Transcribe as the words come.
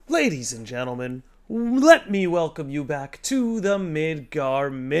Ladies and gentlemen, let me welcome you back to the Midgar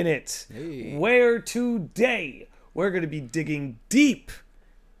Minute, where today we're going to be digging deep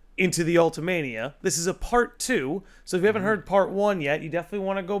into the Ultimania. This is a part 2, so if you haven't heard part 1 yet, you definitely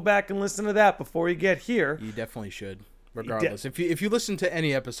want to go back and listen to that before you get here. You definitely should. Regardless, if you listen to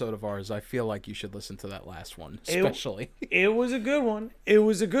any episode of ours, I feel like you should listen to that last one, especially. It was a good one. It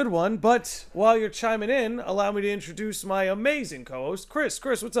was a good one. But while you're chiming in, allow me to introduce my amazing co-host, Chris.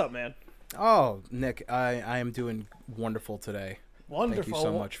 Chris, what's up, man? Oh, Nick, I am doing wonderful today. Wonderful. Thank you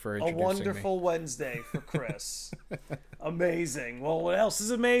so much for introducing me. A wonderful Wednesday for Chris. Amazing. Well, what else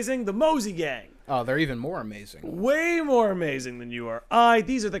is amazing? The Mosey Gang. Oh, they're even more amazing. Way more amazing than you are.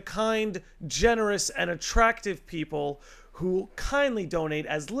 These are the kind, generous, and attractive people who kindly donate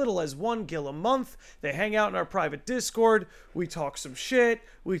as little as $1 a month. They hang out in our private Discord. We talk some shit.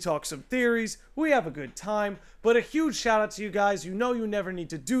 We talk some theories. We have a good time. But a huge shout out to you guys. You know you never need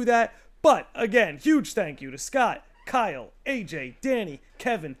to do that. But again, huge thank you to Scott, Kyle, AJ, Danny,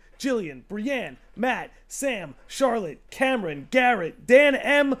 Kevin, Jillian, Brianne, Matt, Sam, Charlotte, Cameron, Garrett, Dan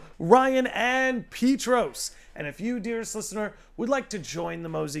M, Ryan, and Petros. And if you, dearest listener, would like to join the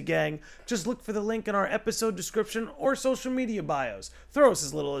Mosey Gang, just look for the link in our episode description or social media bios. Throw us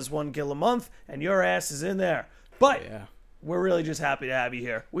as little as $1 a month, and your ass is in there. But we're really just happy to have you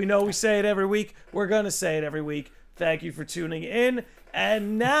here. We know we say it every week. We're going to say it every week. Thank you for tuning in.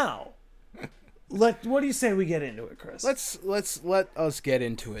 And now, what do you say we get into it, Chris? Let's let us get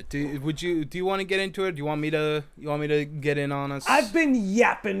into it. Do you want to get into it? Do you want me to get in on us? I've been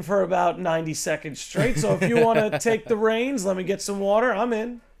yapping for about 90 seconds straight, so if you want to take the reins, let me get some water. I'm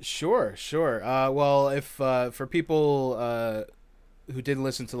in. Sure. Well, if for people who didn't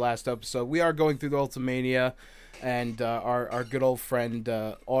listen to the last episode, we are going through the Ultimania, and our good old friend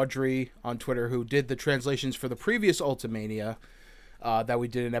Audrey on Twitter, who did the translations for the previous Ultimania, that we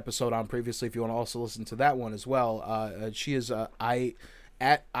did an episode on previously. If you want to also listen to that one as well, she is at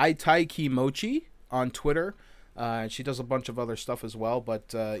Itaikimochi on Twitter. And she does a bunch of other stuff as well. But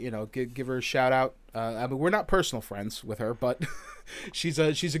give her a shout out. I mean, we're not personal friends with her, but she's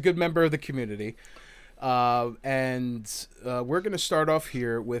a good member of the community. And we're gonna start off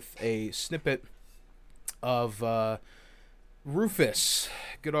here with a snippet of Rufus,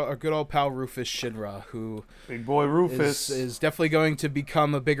 our good old pal Rufus Shinra, who big boy Rufus is definitely going to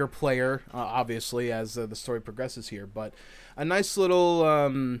become a bigger player, obviously, as the story progresses here. But a nice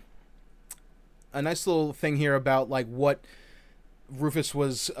little thing here about like what Rufus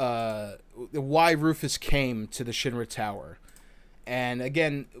was, why Rufus came to the Shinra Tower. And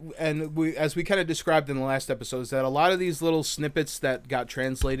again, as we kind of described in the last episode, is that a lot of these little snippets that got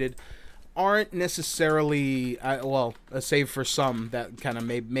translated aren't necessarily save for some that kind of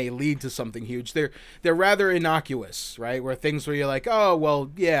may lead to something huge. They're rather innocuous, right? Where things where you're like, oh well,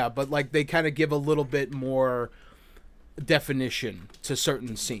 yeah, but like they kind of give a little bit more definition to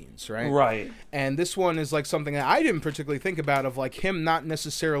certain scenes, right? Right. And this one is like something that I didn't particularly think about, of like him not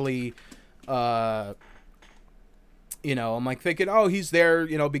necessarily I'm like thinking, oh, he's there,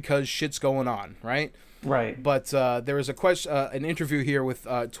 because shit's going on, right? Right. But there was an interview here with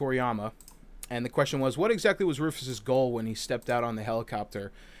Toriyama, and the question was, what exactly was Rufus's goal when he stepped out on the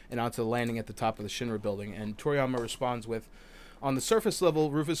helicopter and onto the landing at the top of the Shinra building? And Toriyama responds with, on the surface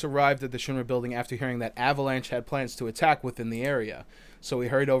level, Rufus arrived at the Shinra building after hearing that Avalanche had plans to attack within the area. So he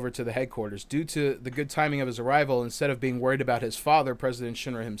hurried over to the headquarters. Due to the good timing of his arrival, instead of being worried about his father, President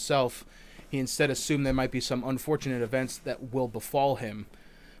Shinra himself, he instead assumed there might be some unfortunate events that will befall him.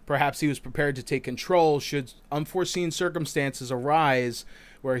 Perhaps he was prepared to take control should unforeseen circumstances arise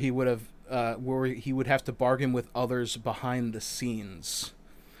where he would have to bargain with others behind the scenes.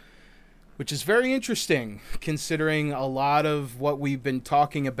 Which is very interesting, considering a lot of what we've been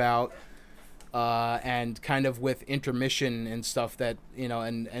talking about, and kind of with intermission and stuff that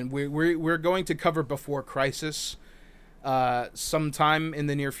and we're going to cover Before Crisis sometime in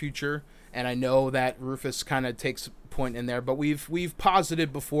the near future. And I know that Rufus kind of takes point in there, but we've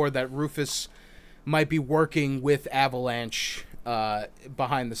posited before that Rufus might be working with Avalanche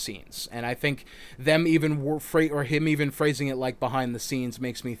behind the scenes, and I think him even phrasing it like behind the scenes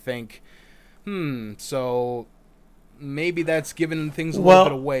makes me think, so maybe that's giving things a little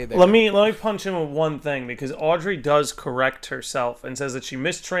bit away there. Let me punch him with one thing, because Audrey does correct herself and says that she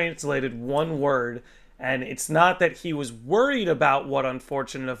mistranslated one word. And it's not that he was worried about what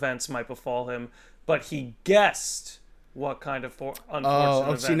unfortunate events might befall him, but he guessed what kind of unfortunate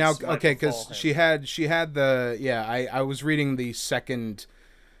events might befall him. Okay, because she had I was reading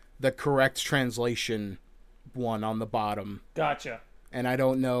the correct translation one on the bottom. Gotcha. And I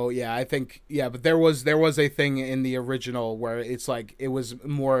don't know. Yeah, I think but there was a thing in the original where it's like it was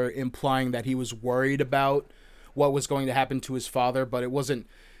more implying that he was worried about what was going to happen to his father, but it wasn't.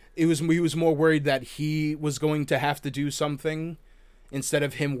 He was more worried that he was going to have to do something instead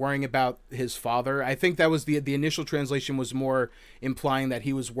of him worrying about his father. I think that was the initial translation was more implying that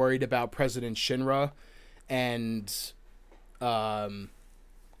he was worried about President Shinra and can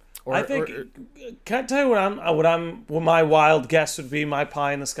I tell you what my wild guess would be? My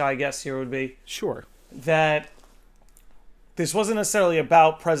pie in the sky guess here would be sure that this wasn't necessarily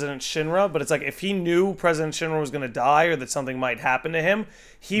about President Shinra, but it's like if he knew President Shinra was going to die or that something might happen to him,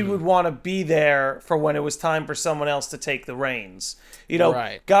 he would want to be there for when it was time for someone else to take the reins. You know,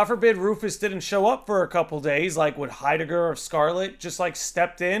 right. God forbid Rufus didn't show up for a couple days, like would Heidegger or Scarlet just like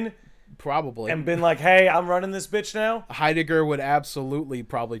stepped in? Probably. And been like, hey, I'm running this bitch now? Heidegger would absolutely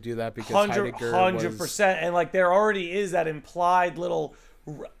probably do that because Heidegger 100%. was... And like there already is that implied little,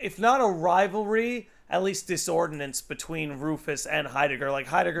 if not a rivalry, at least disordinance between Rufus and Heidegger. Like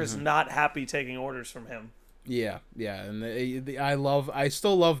Heidegger's not happy taking orders from him. Yeah, and I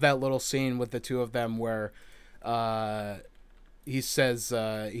still love that little scene with the two of them where he says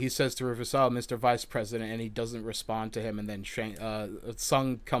to Rufus, "Oh, Mr. Vice President," and he doesn't respond to him, and then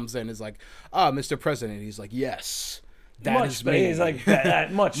Sung comes in and is like, "Ah, Mr. President." And he's like, "Yes, that is me." He's like,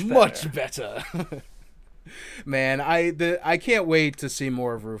 that much better. Much better. Man, I can't wait to see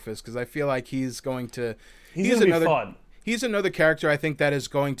more of Rufus because I feel like he's going to be fun. He's another character I think that is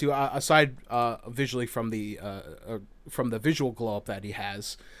going to aside visually from the visual glow up that he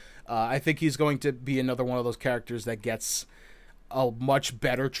has, I think he's going to be another one of those characters that gets a much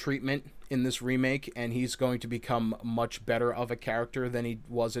better treatment in this remake, and he's going to become much better of a character than he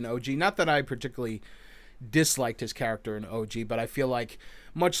was in OG. Not that I particularly disliked his character in OG, but I feel like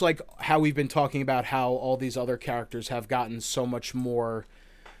much like how we've been talking about how all these other characters have gotten so much more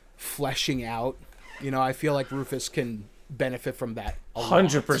fleshing out, I feel like Rufus can benefit from that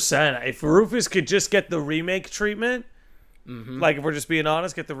 100%. If Rufus could just get the remake treatment, like if we're just being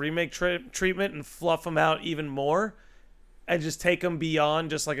honest, get the remake treatment and fluff him out even more and just take him beyond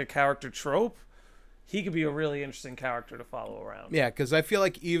just like a character trope, he could be a really interesting character to follow around. Yeah, because I feel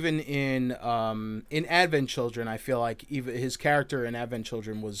like even in Advent Children, I feel like even his character in Advent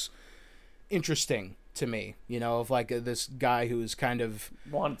Children was interesting to me. Of like this guy who's kind of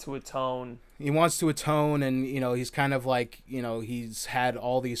wants to atone. He wants to atone, and he's kind of like he's had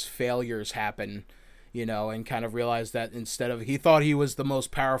all these failures happen, and kind of realized that he thought he was the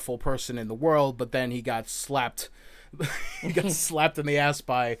most powerful person in the world, but then he got slapped. He got slapped in the ass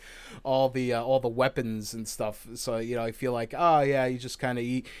by all the weapons and stuff. So I feel like he just kind of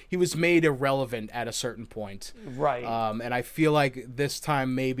he was made irrelevant at a certain point, right? And I feel like this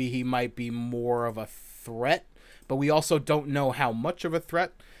time maybe he might be more of a threat, but we also don't know how much of a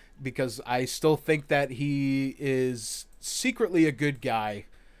threat because I still think that he is secretly a good guy,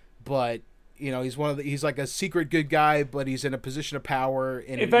 but. He's like a secret good guy, but he's in a position of power.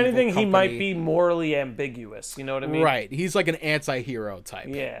 If anything, he might be morally ambiguous. You know what I mean? Right. He's like an anti-hero type.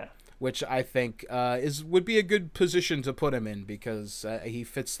 Yeah. Which I think would be a good position to put him in because he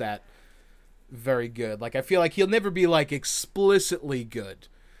fits that very good. Like I feel like he'll never be like explicitly good,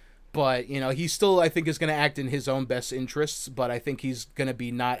 but he still I think is going to act in his own best interests. But I think he's going to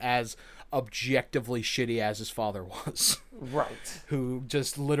be not as objectively shitty as his father was. Right. Who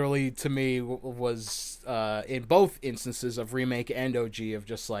just literally to me was in both instances of remake and OG of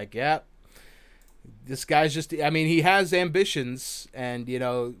just like, yeah, this guy's just, I mean, he has ambitions and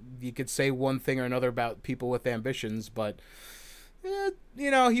you could say one thing or another about people with ambitions, but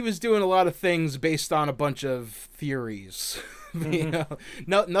he was doing a lot of things based on a bunch of theories.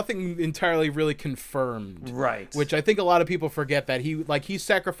 Nothing entirely really confirmed. Right. Which I think a lot of people forget that he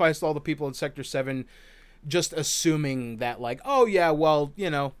sacrificed all the people in Sector 7 just assuming that like, oh yeah, well,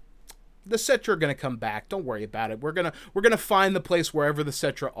 the Cetra are going to come back. Don't worry about it. We're going to find the place wherever the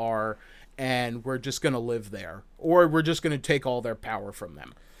Cetra are and we're just going to live there. Or we're just going to take all their power from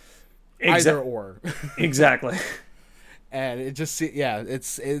them. Either or. Exactly. And it just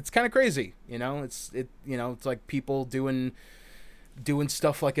it's kind of crazy, it's like people doing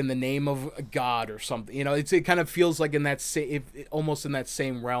stuff like in the name of God or something, it kind of feels like in that almost in that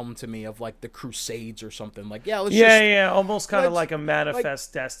same realm to me of like the Crusades or something like almost kind of like a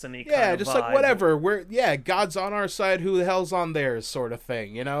manifest destiny kind of just vibe. Like whatever God's on our side, who the hell's on theirs sort of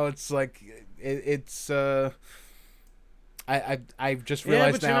thing, it's like it's I've just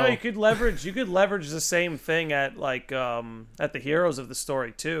realized now. You could leverage the same thing at like at the heroes of the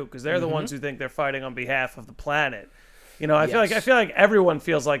story too, because they're the ones who think they're fighting on behalf of the planet. You know, I Yes. feel like everyone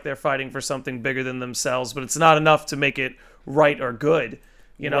feels like they're fighting for something bigger than themselves, but it's not enough to make it right or good.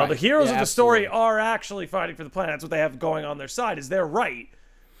 You know, Right. the heroes Yeah, of the story absolutely. are actually fighting for the planet. That's what they have going on their side. Is they're right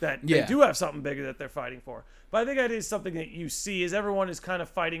that they Yeah. do have something bigger that they're fighting for. But I think that is something that you see is everyone is kind of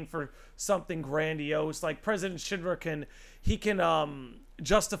fighting for something grandiose. Like President Shinra can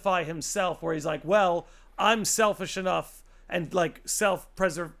justify himself where he's like, well, I'm selfish enough and like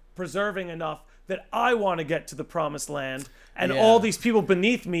self-preserving enough that I want to get to the promised land, and Yeah. all these people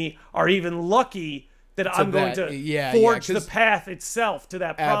beneath me are even lucky that I'm going that- to yeah, forge yeah, the 'cause- path itself to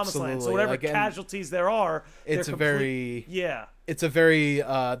that promised land. So Absolutely. whatever Like, and casualties there are, it's they're a very yeah. it's a very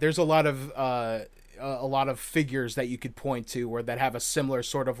there's a lot of figures that you could point to where that have a similar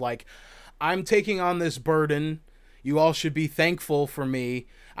sort of like, I'm taking on this burden, you all should be thankful for me.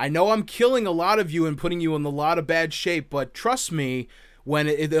 I know I'm killing a lot of you and putting you in a lot of bad shape, but trust me, when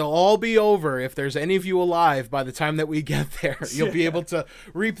it'll all be over, if there's any of you alive by the time that we get there, you'll be able to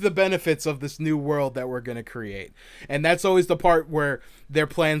reap the benefits of this new world that we're going to create. And that's always the part where their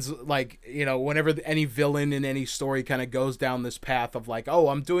plans, like, you know, whenever any villain in any story kind of goes down this path of like, oh,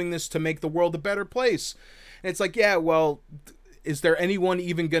 I'm doing this to make the world a better place. And it's like, yeah, well, is there anyone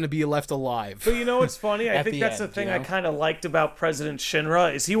even going to be left alive? But you know what's funny? I At think the that's the end, thing you I know? kind of liked about President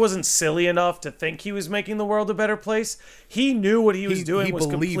Shinra is he wasn't silly enough to think he was making the world a better place. He knew what he was doing he was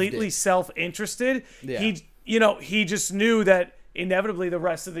believed completely it. self-interested. Yeah. He just knew that inevitably the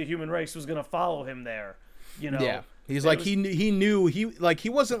rest of the human race was going to follow him there. You know. Yeah, he's like he knew he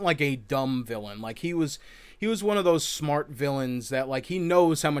wasn't like a dumb villain. Like he was one of those smart villains that like he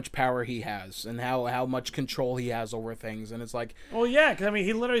knows how much power he has and how much control he has over things. And it's like, Well, yeah, because I mean,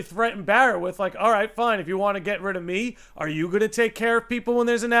 he literally threatened Barrett with like, "All right, fine. If you want to get rid of me, are you going to take care of people when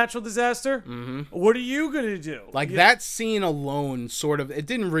there's a natural disaster? Mm-hmm. What are you going to do?" like that scene alone, sort of, it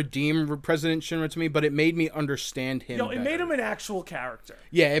didn't redeem President Shinra to me, but it made me understand him. It made him an actual character.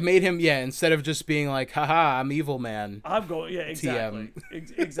 Yeah, it made him. Yeah, instead of just being like, haha, I'm evil man. I'm going. Yeah, exactly.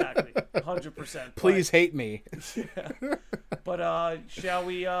 Exactly. 100%. Please hate me. But shall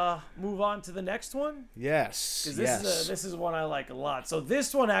we move on to the next one? Yes. Because Yes. this is one I like a lot. So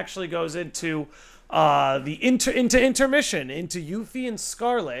this one actually goes into into intermission into Yuffie and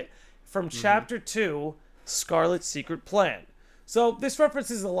Scarlet from Chapter 2, Scarlet's Secret Plan. So this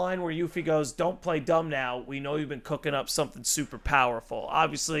references the line where Yuffie goes, "Don't play dumb now. We know you've been cooking up something super powerful."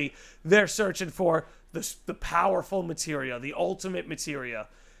 Obviously, they're searching for the powerful materia, the ultimate materia.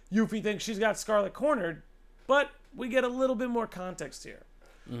 Yuffie thinks she's got Scarlet cornered, but we get a little bit more context here.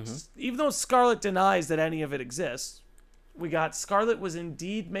 Even though Scarlet denies that any of it exists, we got Scarlet was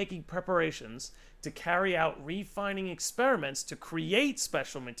indeed making preparations to carry out refining experiments to create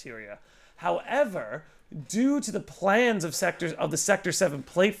special materia. However, due to the plans of the Sector 7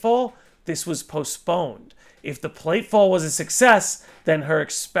 platefall, this was postponed. If the platefall was a success, then her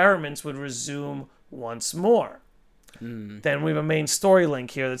experiments would resume once more. Then we have a main story link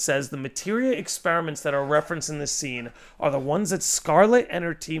here that says the materia experiments that are referenced in this scene are the ones that Scarlet and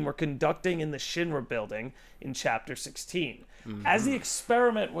her team were conducting in the Shinra building in Chapter 16. As the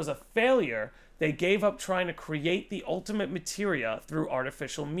experiment was a failure, they gave up trying to create the ultimate materia through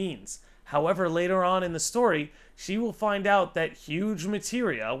artificial means. However, later on in the story, she will find out that huge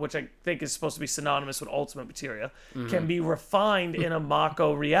materia, which I think is supposed to be synonymous with ultimate materia, can be refined in a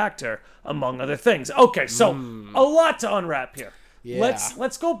Mako reactor, among other things. Okay, so a lot to unwrap here. Yeah.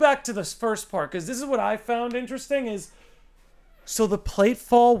 Let's go back to this first part, because this is what I found interesting is, so the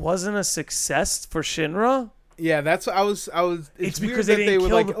platefall wasn't a success for Shinra? Yeah, that's I was. It's weird because that they didn't were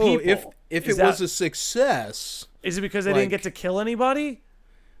kill like, the oh, people. if Is it was that- a success, Is it because they Like- didn't get to kill anybody?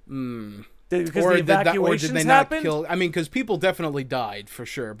 Because or the evacuations did they not happened? kill? I mean, because people definitely died for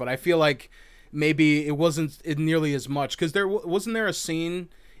sure, but I feel like maybe it wasn't nearly as much because wasn't there a scene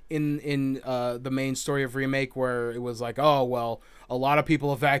in the main story of Remake where it was like, oh well, a lot of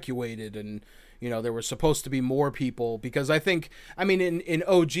people evacuated and. You know, there were supposed to be more people because I mean, in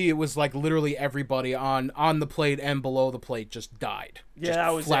OG, it was like literally everybody on the plate and below the plate just died. Yeah, just that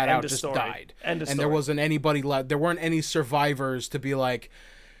was flat it. End out of just story. died. End of and there story. wasn't anybody left. There weren't any survivors to be like,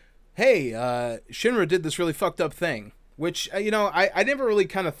 hey, Shinra did this really fucked up thing. Which, you know, I never really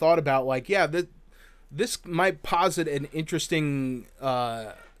kind of thought about like, yeah, this might posit an interesting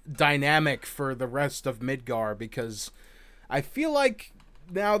dynamic for the rest of Midgar because I feel like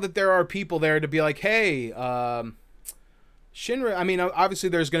now that there are people there to be like, hey, Shinra, I mean, obviously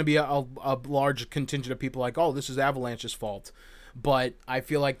there's going to be a large contingent of people like, oh, this is Avalanche's fault. But I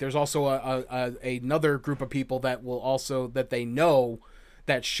feel like there's also another group of people that will also, that they know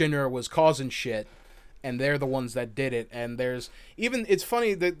that Shinra was causing shit, and they're the ones that did it. And there's even, it's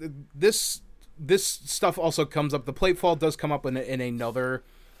funny that this this stuff also comes up. The plate fall does come up in another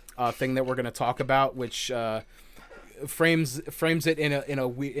thing that we're going to talk about, which frames it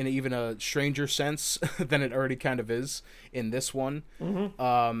in even a stranger sense than it already kind of is in this one.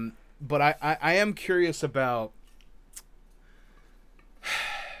 Mm-hmm. But I am curious about.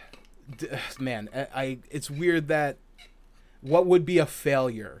 Man, it's weird that what would be a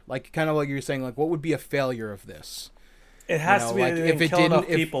failure? Like, kind of like you're saying, like, what would be a failure of this? It has to be like, if it kill enough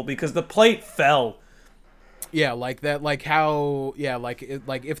people, because the plate fell. Yeah, like that, like how, yeah, like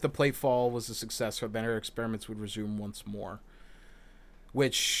if the plate fall was a success, then her experiments would resume once more.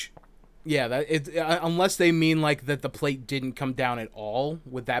 Which, yeah, unless they mean like that the plate didn't come down at all,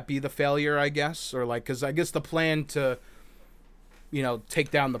 would that be the failure? I guess, or like, because I guess the plan to, take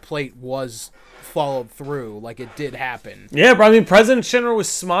down the plate was followed through, like it did happen. Yeah, but I mean, President Shinra was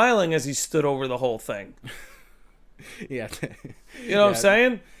smiling as he stood over the whole thing. Yeah, you know what I'm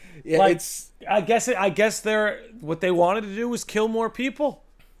saying? Yeah, like, I guess they're what they wanted to do was kill more people.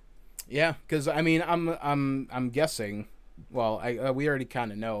 Yeah, because I mean, I'm guessing. Well, we already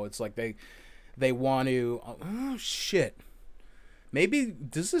kind of know. It's like they want to. Oh shit. Maybe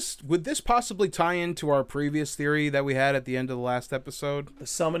would this possibly tie into our previous theory that we had at the end of the last episode? The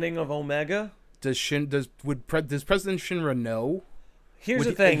summoning of Omega. Does President Shinra know? Here's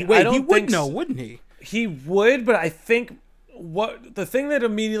the thing. Wait, he would know, wouldn't he? He would, but I think the thing that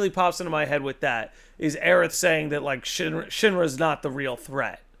immediately pops into my head with that is Aerith saying that like Shinra's not the real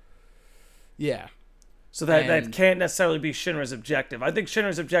threat. Yeah. So that can't necessarily be Shinra's objective. I think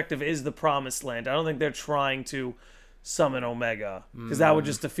Shinra's objective is the Promised Land. I don't think they're trying to summon Omega, because that would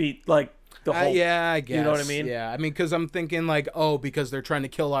just defeat like the whole. Yeah, I guess. You know what I mean? Yeah, I mean, because I'm thinking like, because they're trying to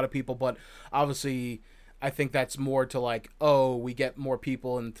kill a lot of people, but obviously, I think that's more to like, we get more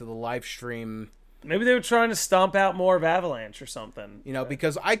people into the live stream. Maybe they were trying to stomp out more of Avalanche or something.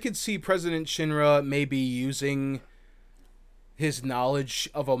 Because I could see President Shinra maybe using his knowledge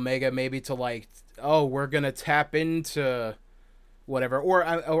of Omega maybe to like, we're going to tap into whatever.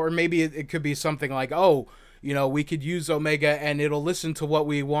 Or maybe it could be something like, we could use Omega and it'll listen to what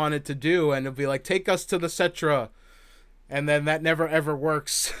we want it to do. And it'll be like, take us to the Cetra. And then that never ever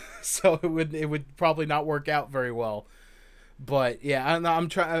works. So it would probably not work out very well. But yeah, I'm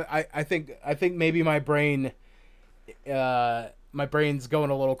trying. I think maybe my brain's going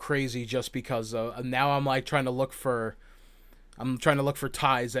a little crazy just because now I'm like trying to look for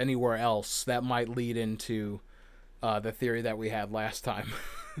ties anywhere else that might lead into the theory that we had last time.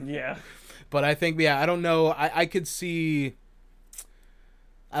 Yeah. But I think I don't know. I could see.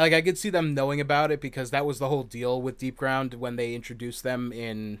 I could see them knowing about it because that was the whole deal with Deep Ground when they introduced them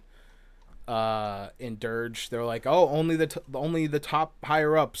in Dirge. They're like, only the top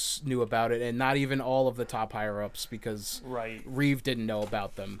higher ups knew about it, and not even all of the top higher ups because Reeve didn't know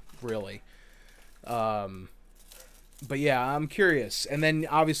about them really. But yeah, I'm curious. And then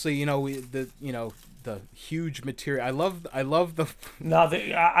obviously, the huge material. I love the. No,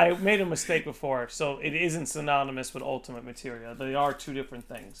 I made a mistake before, so it isn't synonymous with Ultimate Materia. They are two different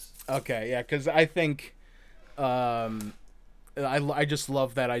things. Okay, yeah, because I think, I just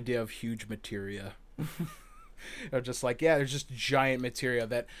love that idea of huge materia. They're just like, there's just giant materia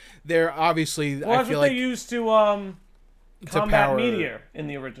that they're obviously. Well, I feel what like they used to combat power Meteor in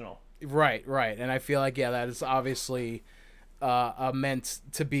the original. Right, and I feel like that is obviously meant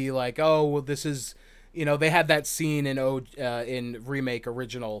to be like, this is. They had that scene in remake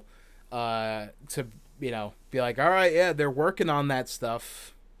original to be like, all right, they're working on that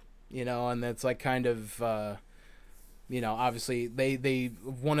stuff, and that's like kind of obviously they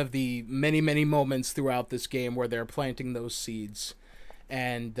one of the many moments throughout this game where they're planting those seeds,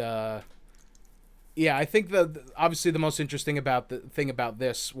 and I think obviously the most interesting thing about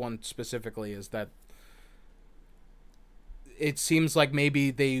this one specifically is that it seems like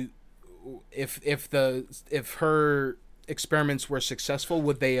maybe they. If her experiments were successful,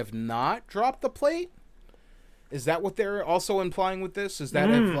 would they have not dropped the plate? Is that what they're also implying with this? Is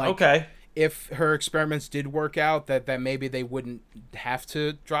that if her experiments did work out, that maybe they wouldn't have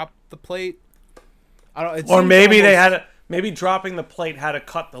to drop the plate? I don't. Or maybe maybe dropping the plate had to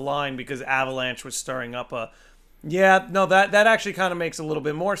cut the line because Avalanche was stirring up a. Yeah, no, that actually kind of makes a little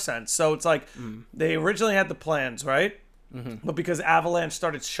bit more sense. So it's like they originally had the plans, right? Mm-hmm. But because Avalanche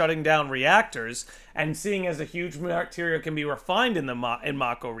started shutting down reactors, and seeing as a huge material can be refined in in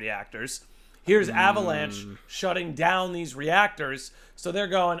Mako reactors, here's Avalanche shutting down these reactors. So they're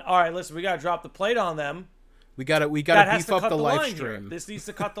going, all right, listen, we got to drop the plate on them. We got to beef up the live stream. This needs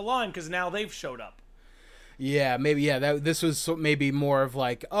to cut the line because now they've showed up. Yeah, maybe. Yeah, this was maybe more of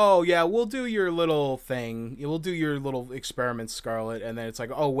like, oh yeah, we'll do your little thing, we'll do your little experiment, Scarlet, and then it's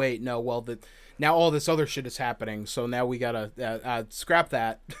like, oh wait, no, well, now all this other shit is happening, so now we gotta scrap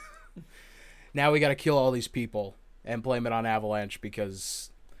that. Now we gotta kill all these people and blame it on Avalanche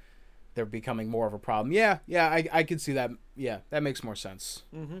because they're becoming more of a problem. Yeah, I can see that. Yeah, that makes more sense.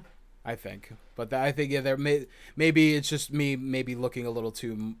 Mm-hmm. I think, but I think maybe it's just me maybe looking a little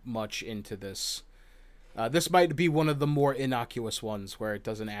too much into this. This might be one of the more innocuous ones where it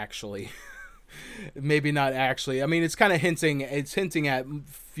doesn't actually, maybe not actually. I mean, it's kind of hinting at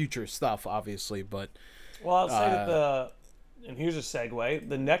future stuff, obviously, but. Well, I'll say that and here's a segue.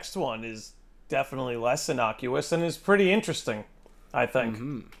 The next one is definitely less innocuous and is pretty interesting, I think.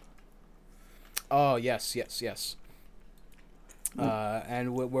 Mm-hmm. Oh yes.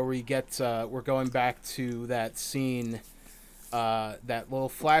 And where we get, we're going back to that scene. That little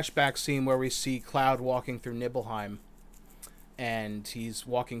flashback scene where we see Cloud walking through Nibelheim, and he's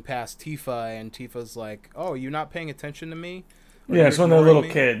walking past Tifa, and Tifa's like, "Oh, you're not paying attention to me?" Yeah, it's when they're little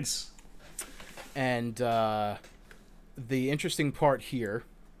kids. And the interesting part here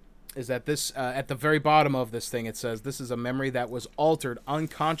is that this, at the very bottom of this thing, it says, "This is a memory that was altered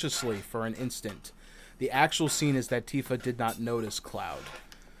unconsciously for an instant. The actual scene is that Tifa did not notice Cloud,"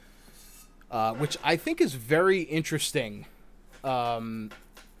 which I think is very interesting.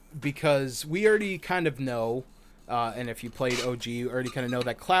 Because we already kind of know, and if you played OG, you already kind of know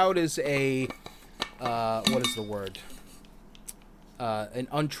that Cloud is a, what is the word? An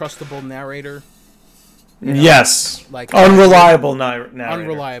untrustable narrator. You know? Yes. Like unreliable narrator.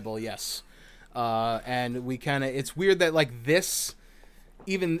 Unreliable, yes. And we kind of, it's weird that like this,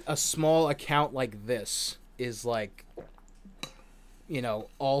 even a small account like this is like,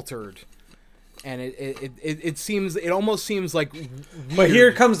 altered. And it almost seems like weird. But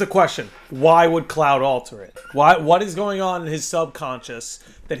here comes the question. Why would Cloud alter it? What is going on in his subconscious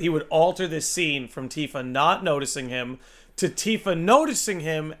that he would alter this scene from Tifa not noticing him to Tifa noticing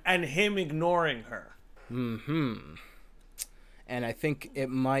him and him ignoring her? Mm-hmm. And I think it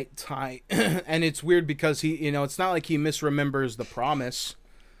might tie... and it's weird because he, it's not like he misremembers the promise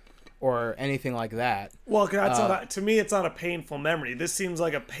or anything like that. Well, to me, it's not a painful memory. This seems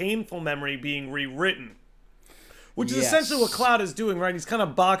like a painful memory being rewritten. Which is essentially what Cloud is doing, right? He's kind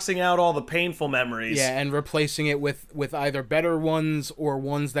of boxing out all the painful memories. Yeah, and replacing it with either better ones or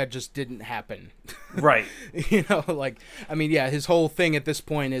ones that just didn't happen. Right. His whole thing at this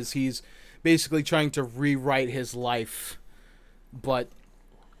point is he's basically trying to rewrite his life, but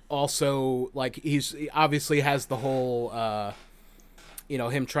also, like, he obviously has the whole...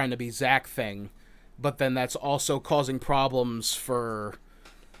 him trying to be Zack thing, but then that's also causing problems for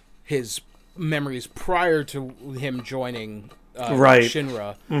his memories prior to him joining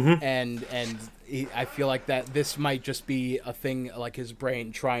Shinra. Mm-hmm. And I feel like that this might just be a thing like his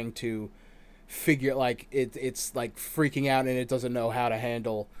brain trying to figure, like it's like freaking out and it doesn't know how to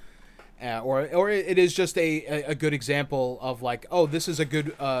handle, or it is just a good example of like, oh, this is a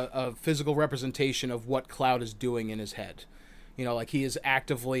good a physical representation of what Cloud is doing in his head. Like he is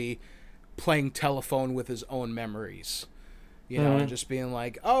actively playing telephone with his own memories, and just being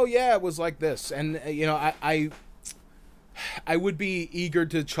like, oh yeah, it was like this. And, I would be eager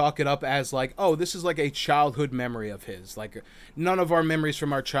to chalk it up as like, oh, this is like a childhood memory of his. Like none of our memories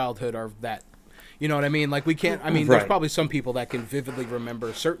from our childhood are that, you know what I mean? Like we can't, There's probably some people that can vividly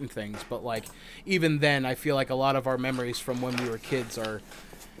remember certain things, but like even then I feel like a lot of our memories from when we were kids are,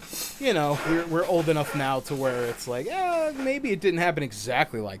 we're old enough now to where it's like, maybe it didn't happen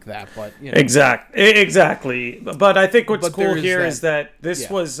exactly like that, but exactly. But I think what's cool here is that this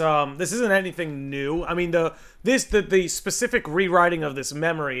was this isn't anything new. I mean, the specific rewriting of this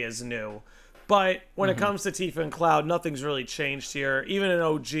memory is new, but when it comes to Tifa and Cloud, nothing's really changed here. Even in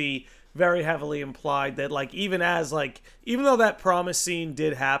OG, very heavily implied that even though that promise scene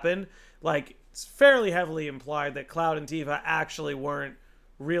did happen, like it's fairly heavily implied that Cloud and Tifa actually weren't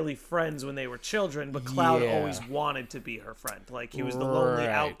really friends when they were children, but Cloud always wanted to be her friend. Like he was the lonely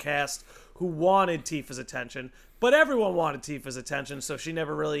outcast who wanted Tifa's attention, but everyone wanted Tifa's attention, so she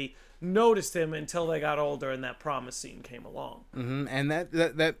never really noticed him until they got older and that promise scene came along. Mm-hmm. And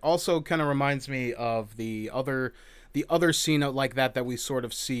that also kind of reminds me of the other scene like that we sort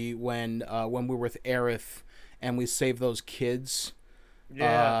of see when we're with Aerith and we save those kids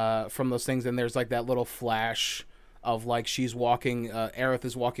from those things, and there's like that little flash of like she's walking, Aerith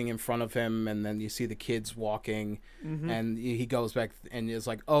is walking in front of him, and then you see the kids walking, and he goes back and is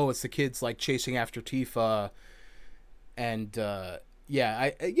like, oh, it's the kids like chasing after Tifa, and I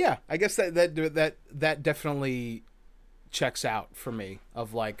guess that definitely checks out for me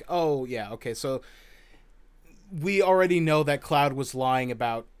of like, oh yeah, okay, so we already know that Cloud was lying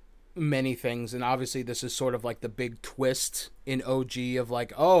about many things, and obviously this is sort of like the big twist in OG of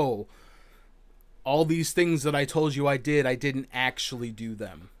like, oh, all these things that I told you I didn't actually do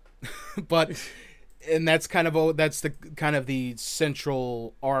them. But and that's the kind of the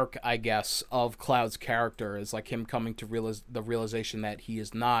central arc, I guess, of Cloud's character, is like him coming to the realization that he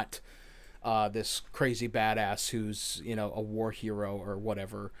is not this crazy badass who's, you know, a war hero or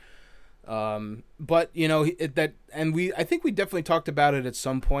whatever. But you know, I think we definitely talked about it at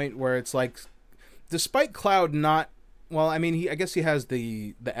some point where it's like, despite Cloud not, well, I mean, I guess he has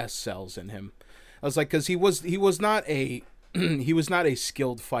the S cells in him. I was like, because he was not a he was not a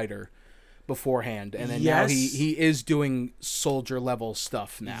skilled fighter beforehand, and then now he is doing soldier level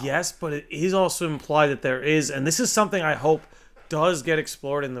stuff now. Yes, but it is also implied that there is, and this is something I hope does get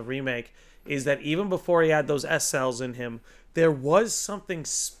explored in the remake, is that even before he had those S cells in him, there was something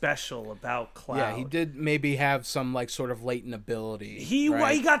special about Cloud. Yeah, he did maybe have some like sort of latent ability. He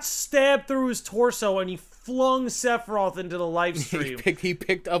got stabbed through his torso and he flung Sephiroth into the life stream. He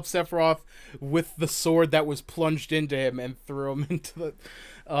picked up Sephiroth with the sword that was plunged into him and threw him into the...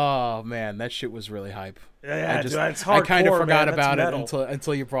 Oh, man, that shit was really hype. Yeah, it's hardcore, I kind of forgot about it metal.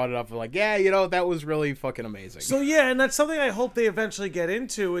 until you brought it up. Like, yeah, you know, that was really fucking amazing. So, yeah, and that's something I hope they eventually get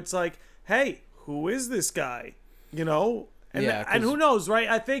into. It's like, hey, who is this guy? You know? And, and who knows, right?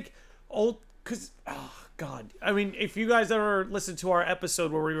 I think... Because, oh, God. I mean, if you guys ever listened to our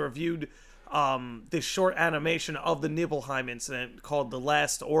episode where we reviewed this short animation of the Nibelheim incident called The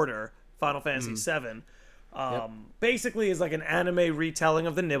Last Order, Final Fantasy VII... basically is like an anime retelling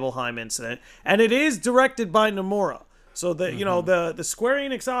of the Nibelheim incident, and it is directed by Nomura. So the you know the Square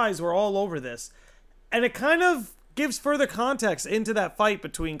Enix eyes were all over this, and it kind of gives further context into that fight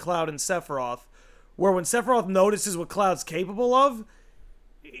between Cloud and Sephiroth, where when Sephiroth notices what Cloud's capable of,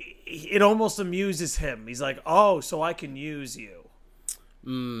 it almost amuses him. He's like, "Oh, so I can use you."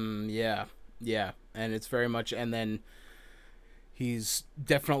 Yeah, and it's very much, and then he's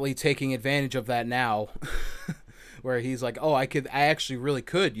definitely taking advantage of that now, where he's like, "Oh, I actually really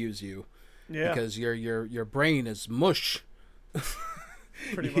could use you, because your brain is mush."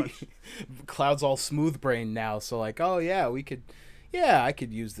 Pretty much. Cloud's all smooth brain now, so like, oh yeah, I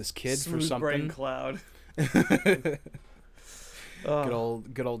could use this kid for something. Smooth brain Cloud.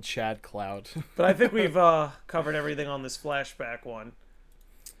 Good old Chad Cloud. But I think we've covered everything on this flashback one.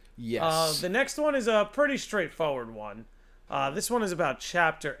 Yes. The next one is a pretty straightforward one. This one is about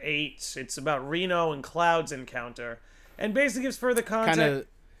Chapter 8. It's about Reno and Cloud's encounter. And basically gives further context.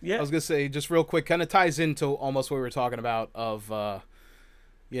 I was going to say, just real quick, kind of ties into almost what we were talking about of,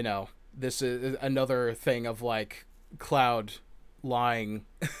 you know, this is another thing of, like, Cloud lying.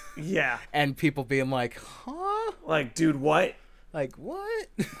 Yeah. And people being like, huh? Like, dude, what? Like, what?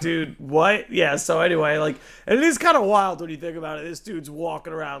 Dude, what? Yeah, so anyway, like, and it is kind of wild when you think about it. This dude's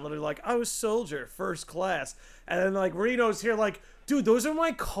walking around literally like, I was soldier, first class. And then, like, Reno's here like, dude, those are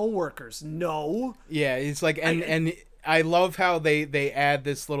my coworkers. No. Yeah, it's like, and I love how they add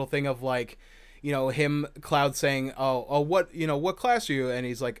this little thing of, like, you know, him, Cloud saying, oh, what class are you? And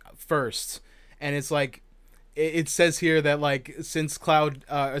he's like, first. And it's like, it says here that, like, since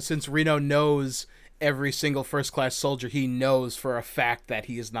Reno knows every single first class soldier, he knows for a fact that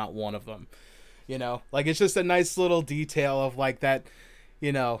he is not one of them. You know, like, it's just a nice little detail of, like, that,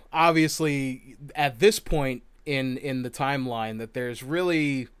 you know, obviously at this point in the timeline that there's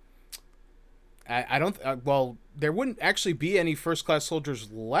really, well, there wouldn't actually be any first class soldiers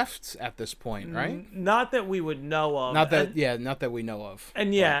left at this point, right? Not that we would know of. Not that we know of.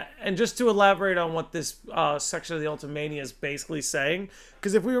 And and just to elaborate on what this section of the Ultimania is basically saying,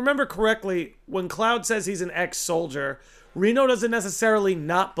 because if we remember correctly, when Cloud says he's an ex-soldier, Reno doesn't necessarily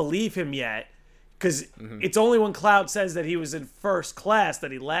not believe him yet, because it's only when Cloud says that he was in first class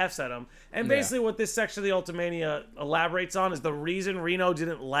that he laughs at him. And basically what this section of the Ultimania elaborates on is the reason Reno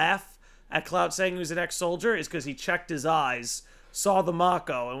didn't laugh at Cloud saying he was an ex-soldier is because he checked his eyes, saw the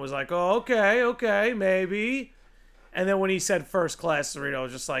Mako, and was like, oh, okay, maybe. And then when he said first class, Reno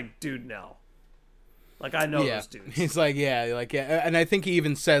was just like, dude, no. Like, I know those dudes. He's like, and I think he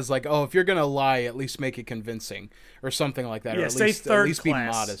even says, like, oh, if you're gonna lie, at least make it convincing, or something like that, or at least be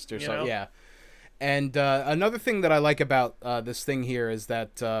modest, or something. Yeah. And another thing that I like about this thing here is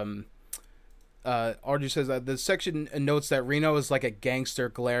that Arju says that the section notes that Reno is like a gangster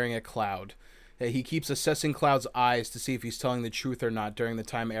glaring at Cloud. He keeps assessing Cloud's eyes to see if he's telling the truth or not during the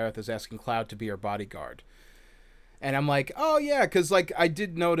time Aerith is asking Cloud to be her bodyguard. And I'm like, oh yeah, because like I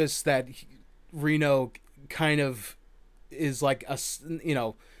did notice that Reno kind of is like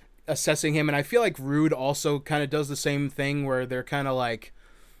assessing him, and I feel like Rude also kind of does the same thing where they're kind of like,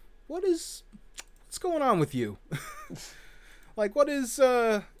 what is what's going on with you? Like, what is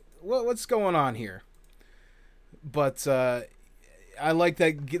what's going on here? But I like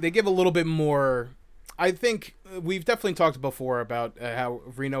that they give a little bit more. I think we've definitely talked before about how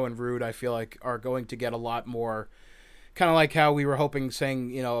Reno and Rude, I feel like, are going to get a lot more. Kind of like how we were hoping,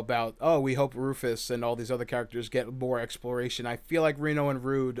 saying, about, we hope Rufus and all these other characters get more exploration. I feel like Reno and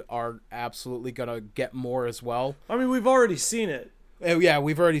Rude are absolutely going to get more as well. I mean, we've already seen it. Yeah,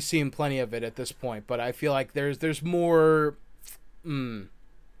 we've already seen plenty of it at this point, but I feel like there's more.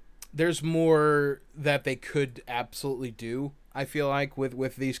 There's more that they could absolutely do, I feel like,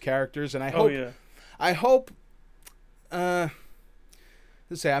 with these characters, and I hope. I hope. I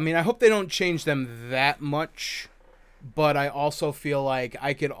hope they don't change them that much. But I also feel like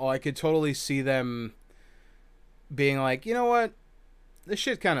I could totally see them being like, you know what, this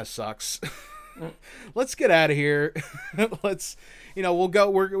shit kind of sucks. Let's get out of here. Let's, we'll go.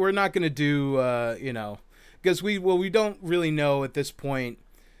 We're not gonna do, because we don't really know at this point,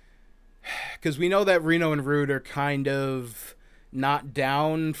 because we know that Reno and Rude are kind of not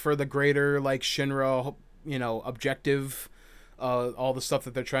down for the greater like Shinra, objective, all the stuff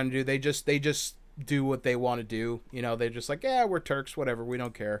that they're trying to do. They just do what they want to do. They're just like, yeah, we're Turks, whatever, we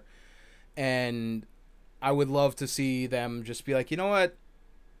don't care. And I would love to see them just be like, you know what,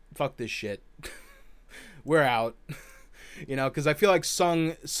 fuck this shit. We're out. Because I feel like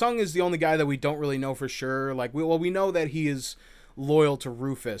Sung is the only guy that we don't really know for sure. Like, we know that he is loyal to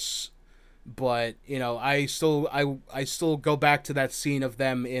Rufus, but I still go back to that scene of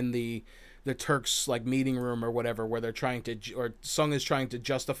them in the Turks like meeting room or whatever, where they're trying to, or Sung is trying to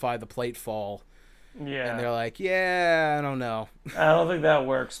justify the plate fall. Yeah. And they're like, yeah, I don't know. I don't think that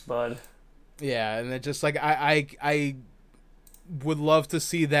works, bud. Yeah, and it's just like I would love to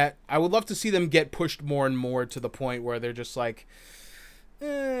see that. I would love to see them get pushed more and more to the point where they're just like,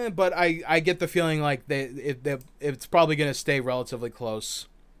 but I get the feeling like it's probably going to stay relatively close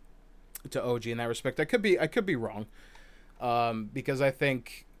to OG in that respect. I could be wrong, because I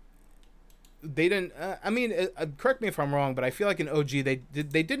think they didn't. Correct me if I'm wrong, but I feel like in OG they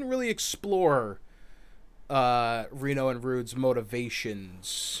didn't really explore Reno and Rude's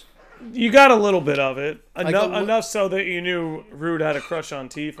motivations. You got a little bit of it, enough so that you knew Rude had a crush on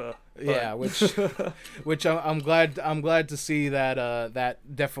Tifa. But. Yeah, which I'm glad to see that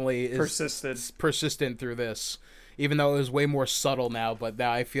that definitely is persistent through this, even though it was way more subtle now. But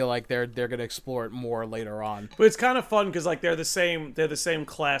now I feel like they're gonna explore it more later on. But it's kind of fun because like they're the same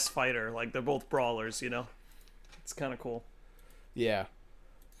class fighter. Like they're both brawlers, It's kind of cool. Yeah,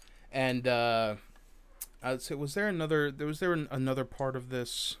 and I'd say was there another part of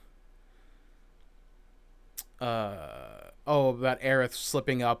this? About Aerith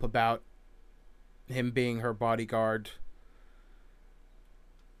slipping up about him being her bodyguard,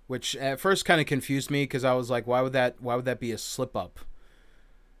 which at first kind of confused me because I was like, why would that be a slip up?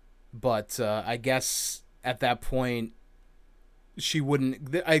 But I guess at that point she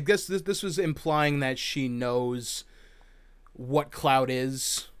wouldn't. I guess this was implying that she knows what Cloud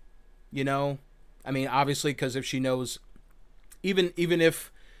is, I mean, obviously, because if she knows, even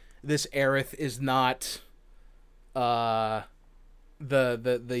if this Aerith is not the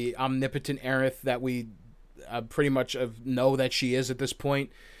omnipotent Aerith that we pretty much know that she is at this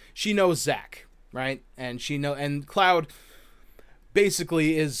point, she knows Zack, right? And Cloud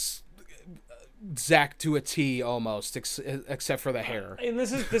basically is Zack to a T almost, except for the hair. And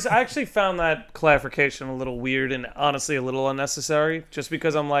this I actually found that clarification a little weird and honestly a little unnecessary, just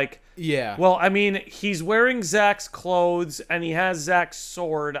because I'm like, yeah. Well, I mean, he's wearing Zack's clothes and he has Zack's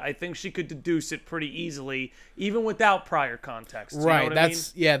sword. I think she could deduce it pretty easily, even without prior context. Right.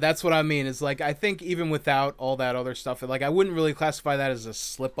 That's what I mean. Is like, I think even without all that other stuff, like I wouldn't really classify that as a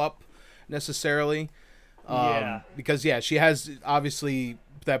slip up necessarily. Because she has obviously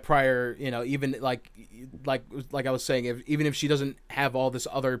that prior, even like I was saying, even if she doesn't have all this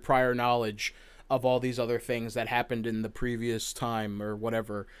other prior knowledge of all these other things that happened in the previous time or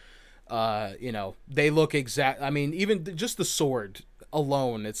whatever, they look exact. I mean, even just the sword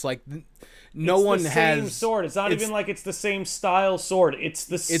alone, it's like no one has same sword. It's not even like it's the same style sword. It's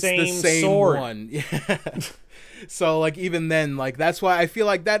the same sword. One. Yeah. So, like, even then, like, that's why I feel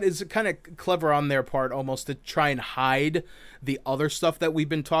like that is kind of clever on their part, almost to try and hide the other stuff that we've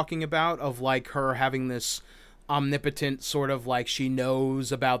been talking about, of, like, her having this omnipotent sort of, like, she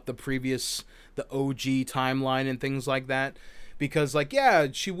knows about the OG timeline and things like that. Because, like, yeah,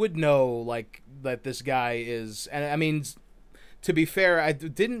 she would know, like, that this guy is, and I mean, to be fair,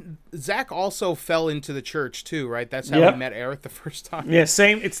 Zack also fell into the church, too, right? That's how he met Aerith the first time. Yeah,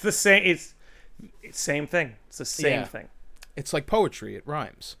 same, it's the same, it's same thing. It's the same thing. It's like poetry. It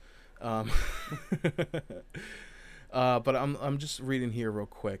rhymes. Um, but I'm just reading here real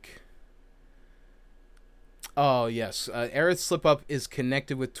quick. Oh, yes. Aerith's slip-up is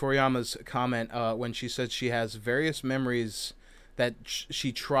connected with Toriyama's comment when she said she has various memories that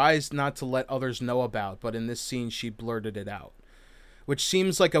she tries not to let others know about, but in this scene she blurted it out. Which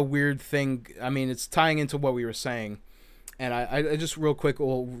seems like a weird thing. I mean, it's tying into what we were saying. And I just real quick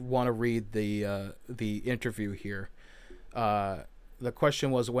will want to read the interview here. The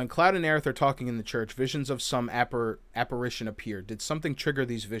question was, when Cloud and Aerith are talking in the church, visions of some apparition appear. Did something trigger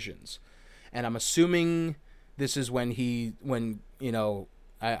these visions? And I'm assuming this is when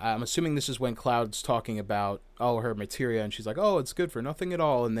I'm assuming this is when Cloud's talking about, her materia, and she's like, oh, it's good for nothing at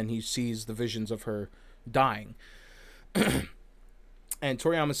all. And then he sees the visions of her dying. And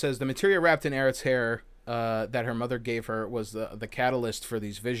Toriyama says, the materia wrapped in Aerith's hair that her mother gave her was the catalyst for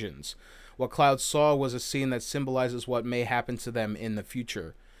these visions. What Cloud saw was a scene that symbolizes what may happen to them in the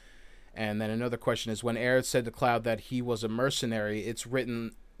future. And then another question is, when Aerith said to Cloud that he was a mercenary, it's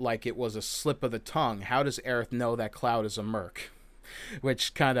written like it was a slip of the tongue. How does Aerith know that Cloud is a merc?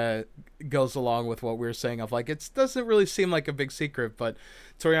 Which kind of goes along with what we were saying of, like, it doesn't really seem like a big secret, but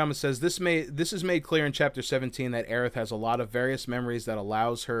Toriyama says this is made clear in chapter 17 that Aerith has a lot of various memories that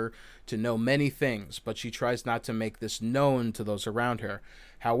allows her to know many things, but she tries not to make this known to those around her.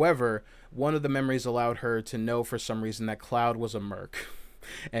 However, one of the memories allowed her to know for some reason that Cloud was a merc,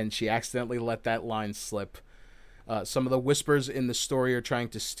 and she accidentally let that line slip. Some of the whispers in the story are trying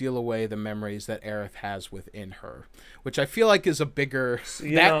to steal away the memories that Aerith has within her, which I feel like is a bigger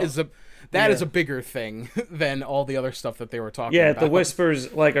is a bigger thing than all the other stuff that they were talking about. Yeah, the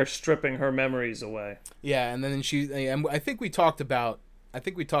whispers are stripping her memories away. Yeah, and then and I think we talked about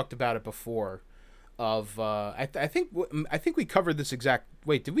it before. I think we covered this exact.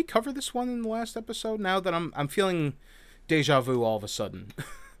 Wait, did we cover this one in the last episode? Now that I'm feeling deja vu all of a sudden.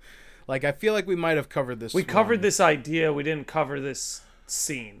 Like, I feel like we might have covered this. We covered this idea. We didn't cover this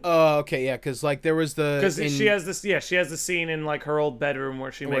scene. Oh, okay, yeah, because there was she has this. Yeah, she has the scene in her old bedroom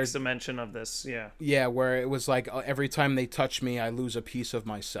where she makes a mention of this. Yeah. Yeah, where it was every time they touch me, I lose a piece of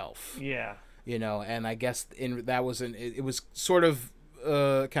myself. Yeah. And I guess it was sort of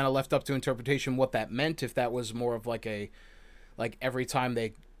kind of left up to interpretation what that meant. If that was more of every time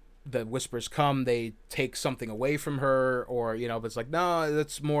the whispers come, they take something away from her, or but it's no,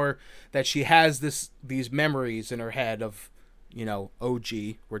 that's more that she has these memories in her head of OG.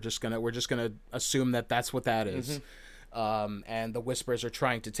 We're just gonna assume that that's what that is. Mm-hmm. And the whispers are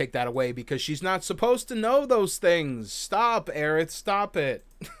trying to take that away because she's not supposed to know those things. Stop, Aerith, stop it.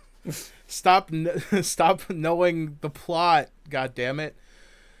 stop knowing the plot, god damn it.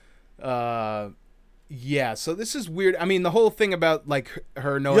 Yeah, so this is weird. I mean, the whole thing about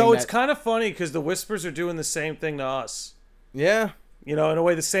her knowing. It's kind of funny because the whispers are doing the same thing to us. Yeah. In a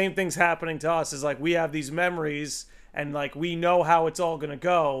way, the same thing's happening to us. Is we have these memories and we know how it's all gonna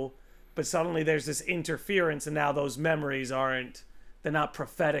go, but suddenly there's this interference, and now those memories they're not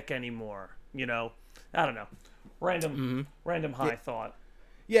prophetic anymore. I don't know. Random high thought.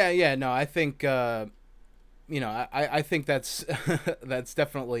 Yeah. No, I think I think that's that's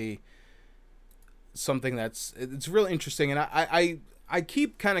definitely something it's really interesting, and I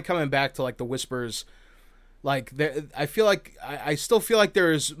keep kind of coming back to the whispers. I feel I still feel like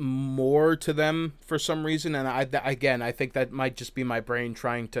there's more to them for some reason, and I think that might just be my brain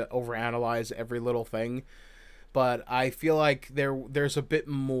trying to overanalyze every little thing, but I feel like there's a bit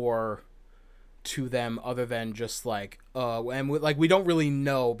more to them other than just and we don't really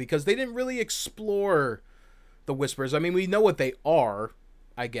know because they didn't really explore the whispers. I mean, we know what they are,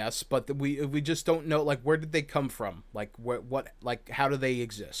 I guess, but we just don't know where did they come from, what how do they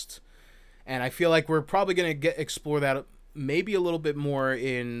exist. And I feel like we're probably going to explore that maybe a little bit more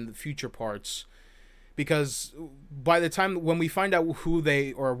in future parts, because by the time when we find out who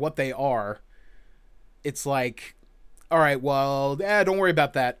they or what they are, it's all right, well, don't worry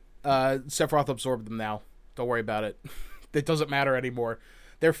about that. Sephiroth absorbed them now. Don't worry about it. It doesn't matter anymore.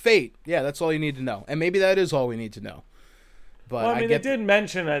 Their fate. Yeah, that's all you need to know. And maybe that is all we need to know. But well, I mean, they did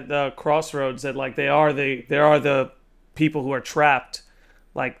mention at the Crossroads that they are the people who are trapped,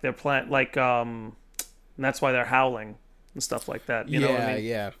 they're and that's why they're howling and stuff like that. You know what I mean?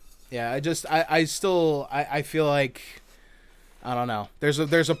 Yeah. I still feel like, I don't know.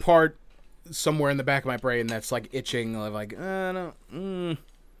 There's a part somewhere in the back of my brain that's itching.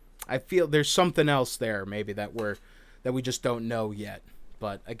 I feel there's something else there maybe that we just don't know yet.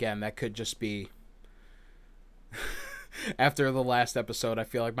 But again, that could just be. After the last episode, I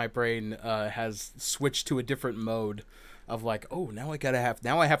feel like my brain has switched to a different mode. of like, oh, now I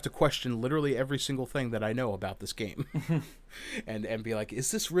have to question literally every single thing that I know about this game, and be like,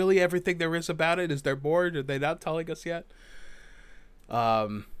 is this really everything there is about it? Is there more? Are they not telling us yet?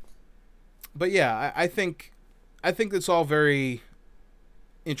 But yeah, I think it's all very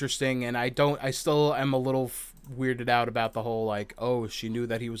interesting, and I still am a little weirded out about the whole like, oh, she knew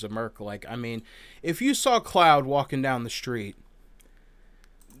that he was a merc. Like, I mean, if you saw Cloud walking down the street,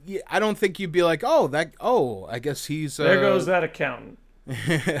 I don't think you'd be like, oh, I guess he's there goes that accountant.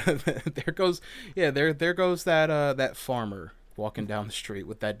 there goes that farmer walking down the street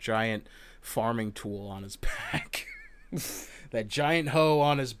with that giant farming tool on his back. That giant hoe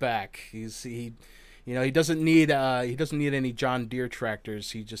on his back. He doesn't need any John Deere tractors.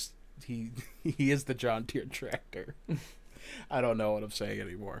 He is the John Deere tractor. I don't know what I'm saying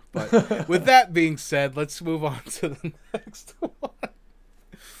anymore. But with that being said, let's move on to the next one.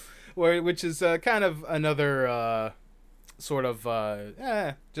 Which is kind of another sort of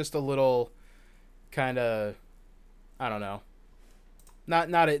just a little kind of, I don't know,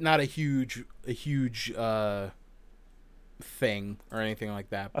 not a huge thing or anything like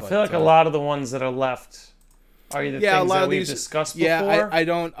that. I feel like a lot of the ones that are left are either things that we've discussed before. Yeah, I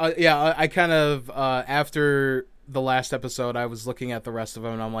don't. I kind of after the last episode, I was looking at the rest of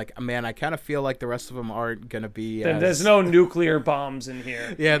them, and I'm like, man, I kind of feel like the rest of them aren't gonna be. There's no nuclear bombs in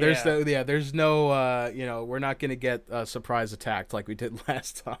here. Yeah, there's no. We're not gonna get surprise attacked like we did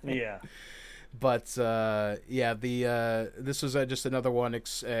last time. Yeah. But this was just another one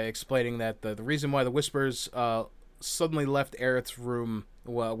explaining that the reason why the Whispers suddenly left Aerith's room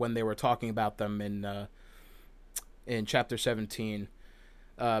when they were talking about them in chapter 17.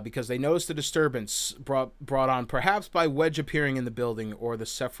 Because they noticed a disturbance brought on perhaps by Wedge appearing in the building or the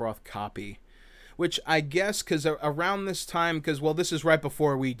Sephiroth copy. Which I guess, because around this time, this is right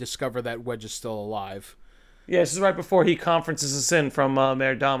before we discover that Wedge is still alive. Yeah, this is right before he conferences us in from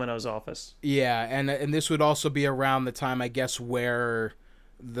Mayor Domino's office. Yeah, and this would also be around the time, I guess, where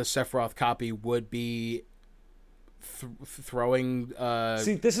the Sephiroth copy would be throwing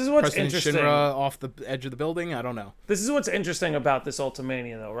See, this is what's President interesting. Shinra off the edge of the building. I don't know. This is what's interesting about this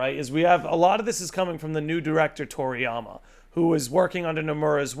Ultimania, though, right? Is we have a lot of this is coming from the new director Toriyama, who was working under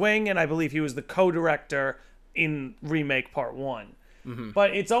Nomura's wing, and I believe he was the co-director in Remake Part 1. Mm-hmm.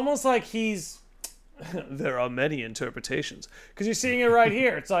 But it's almost like he's... there are many interpretations. Because you're seeing it right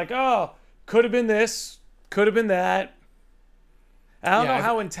here. It's like, oh, could have been this, could have been that. I don't know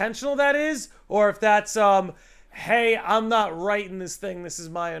how intentional that is, or if that's... hey, I'm not writing this thing. This is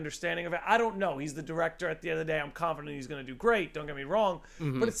my understanding of it. I don't know. He's the director. At the end of the day, I'm confident he's going to do great. Don't get me wrong.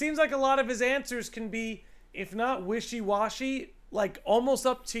 Mm-hmm. But it seems like a lot of his answers can be, if not wishy-washy, like almost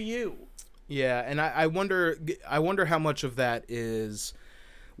up to you. Yeah, and I wonder how much of that is,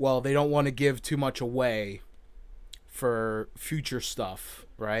 well, they don't want to give too much away for future stuff,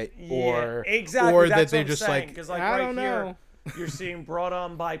 right? Yeah, or exactly. Or that's that they're what I'm just saying. like, Because I don't here, know. You're seeing brought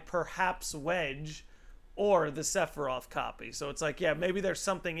on by perhaps Wedge or the Sephiroth copy. So it's like, yeah, maybe there's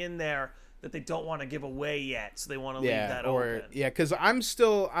something in there that they don't want to give away yet, so they want to leave that open. Yeah, because I am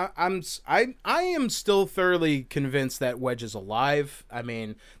still thoroughly convinced that Wedge is alive. I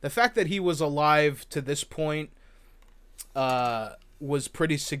mean, the fact that he was alive to this point was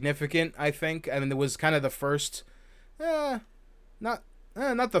pretty significant, I think. I mean, it was kind of the first, not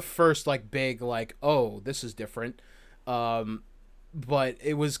the first like big like, oh, this is different. But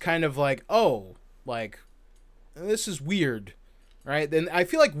it was kind of like, oh, like, this is weird, right? Then I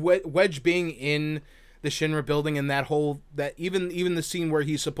feel like Wedge being in the Shinra building and that even the scene where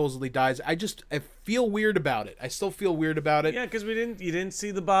he supposedly dies, I feel weird about it. I still feel weird about it. Yeah, because you didn't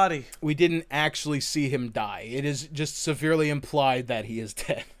see the body. We didn't actually see him die. It is just severely implied that he is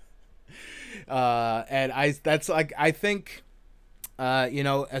dead. And I think,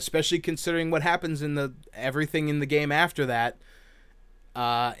 especially considering what happens in everything in the game after that,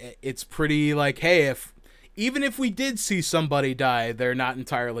 it's pretty like, hey, even if we did see somebody die, they're not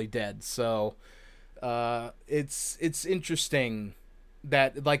entirely dead. So it's interesting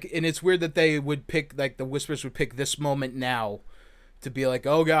that, like, and it's weird that they would pick, like, the Whispers would pick this moment now to be like,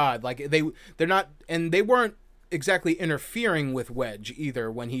 oh god, like they're not, and they weren't exactly interfering with Wedge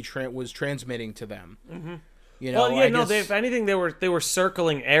either when he was transmitting to them. Mm-hmm. If anything, they were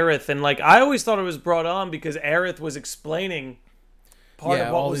circling Aerith, and like I always thought it was brought on because Aerith was explaining part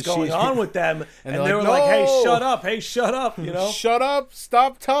of what was going on with them, and they were like, hey, shut up, you know? Shut up,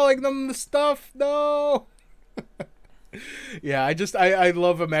 stop telling them the stuff, no! Yeah, I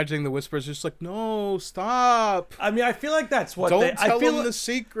love imagining the Whispers just like, no, stop! I mean, I feel like that's what Don't tell them the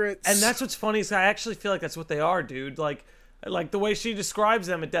secrets. And that's what's funny is I actually feel like that's what they are, dude. Like, Like the way she describes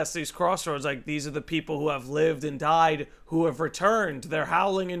them at Destiny's Crossroads, like these are the people who have lived and died, who have returned. They're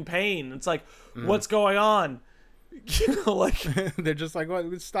howling in pain. It's like, what's going on? You know, like they're just like,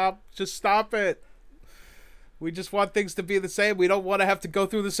 what? Stop! Just stop it. We just want things to be the same. We don't want to have to go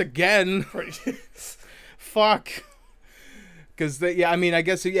through this again. Fuck. Because I mean, I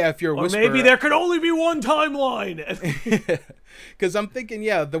guess if you're a whisperer, maybe there could only be one timeline. Because I'm thinking,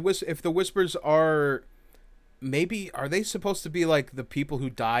 if the whispers are. Maybe, are they supposed to be like the people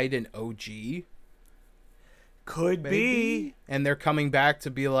who died in OG? Could be. And they're coming back to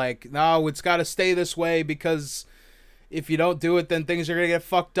be like, no, it's got to stay this way because if you don't do it, then things are going to get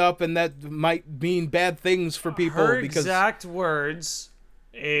fucked up and that might mean bad things for people. Her exact words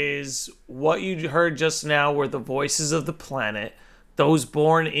is what you heard just now were the voices of the planet, those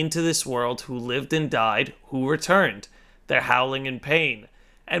born into this world who lived and died, who returned. They're howling in pain.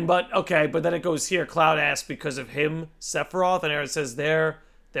 But then it goes here. Cloud asks because of him, Sephiroth, and Aaron says their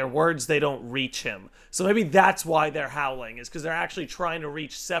words, they don't reach him. So maybe that's why they're howling, is because they're actually trying to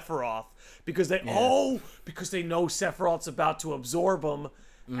reach Sephiroth because they know Sephiroth's about to absorb him,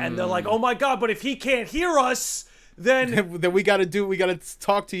 and they're like, oh my god, but if he can't hear us, then then we gotta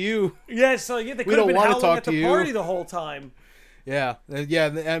talk to you. Yeah, so they could have been howling at the party the whole time. Yeah.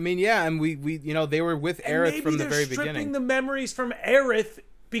 I mean, and we they were with Aerith from the very beginning. Maybe they're stripping the memories from Aerith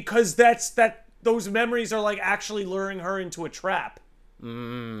because those memories are like actually luring her into a trap.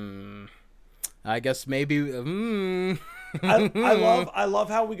 I guess maybe. I love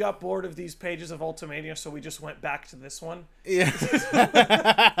how we got bored of these pages of Ultimania, so we just went back to this one. Yeah.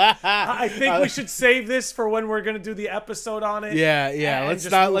 I think we should save this for when we're gonna do the episode on it. Yeah.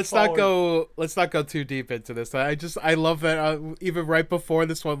 Let's not go too deep into this. I love that even right before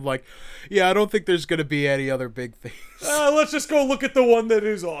this one, like, I don't think there's gonna be any other big things. Let's just go look at the one that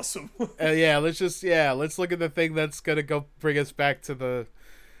is awesome. Let's look at the thing that's gonna go bring us back to the.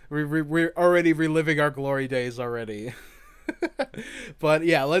 We're already reliving our glory days already. But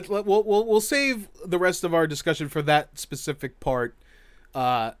we'll save the rest of our discussion for that specific part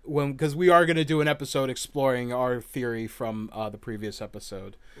because we are going to do an episode exploring our theory from the previous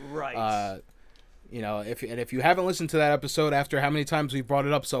episode. Right. If you haven't listened to that episode after how many times we've brought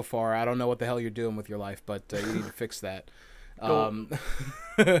it up so far, I don't know what the hell you're doing with your life, but you need to fix that. But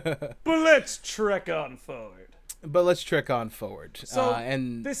let's trek on forward. So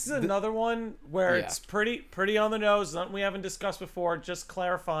and this is another one where it's pretty on the nose. Nothing we haven't discussed before. Just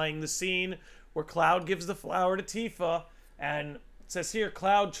clarifying the scene where Cloud gives the flower to Tifa, and it says here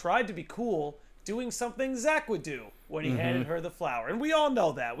Cloud tried to be cool, doing something Zack would do when he handed her the flower. And we all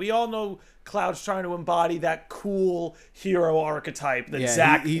know that. We all know Cloud's trying to embody that cool hero archetype that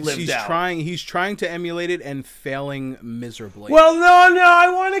Zack lived out. He's trying to emulate it and failing miserably. Well, no, I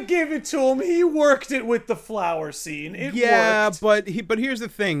want to give it to him. He worked it with the flower scene. It worked. but here's the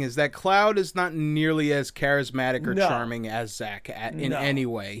thing: is that Cloud is not nearly as charismatic or charming as Zack in any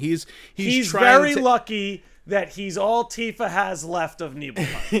way. He's very lucky that he's all Tifa has left of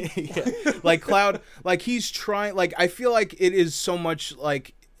Nibelheim. Like Cloud, like he's trying. Like I feel like it is so much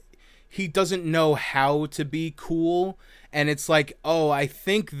like. He doesn't know how to be cool, and it's like, I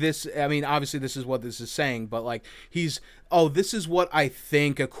think this. I mean, obviously, this is what this is saying, but like, this is what I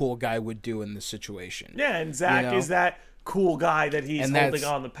think a cool guy would do in this situation. Yeah, and Zack is that cool guy that he's holding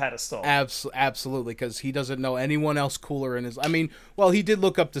on the pedestal. Absolutely, because he doesn't know anyone else cooler in his. I mean, he did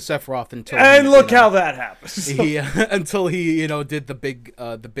look up to Sephiroth until. And look how that happens. Until he, did the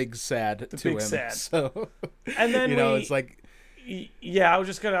big sad to him. Sad. So, and then it's like. Yeah, I was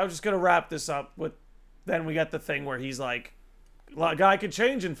just gonna wrap this up with. Then we got the thing where he's like, "A guy could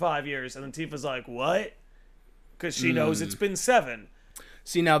change in 5 years," and then Tifa's like, "What?" Because she knows it's been 7.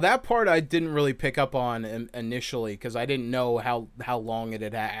 See, now that part I didn't really pick up on initially because I didn't know how long it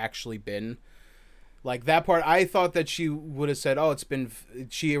had actually been. Like that part, I thought that she would have said, "Oh, it's been."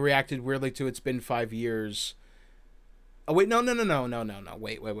 She reacted weirdly to "It's been 5 years." Oh wait, no.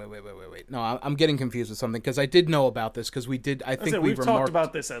 Wait. No, I'm getting confused with something because I did know about this because we did. We've talked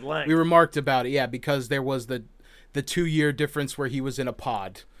about this at length. We remarked about it, because there was the 2-year difference where he was in a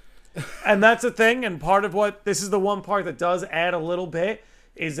pod. And that's the thing, and part of what this is the one part that does add a little bit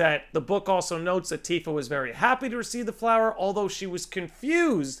is that the book also notes that Tifa was very happy to receive the flower, although she was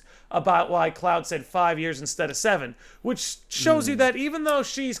confused about why Cloud said 5 years instead of 7, which shows you that even though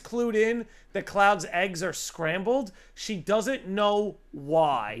she's clued in that Cloud's eggs are scrambled, she doesn't know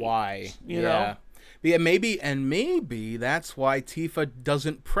why. Why? You know? Yeah, maybe that's why Tifa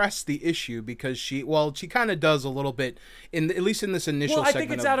doesn't press the issue because she kind of does a little bit at least in this initial segment. Well, I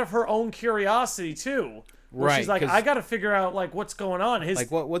think it's out of her own curiosity too. Where she's Right, like, 'cause- I got to figure out like what's going on. His Like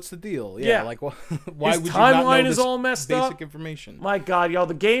what's the deal? Yeah. Like why His would you not know timeline this is all messed basic up. information? My God, y'all,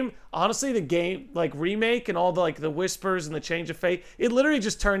 the game, honestly, the game like remake and all the like the whispers and the change of fate, it literally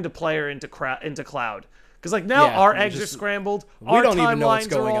just turned the player into Cloud. Because like now Yeah, our we're eggs just- are scrambled, we our don't even know what's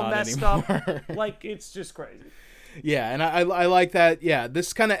timelines are going all on messed anymore. up. Like it's just crazy. Yeah, and I like that. Yeah,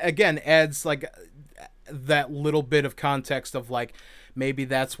 this kind of again adds like that little bit of context of like maybe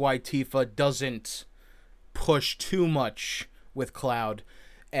that's why Tifa doesn't push too much with Cloud.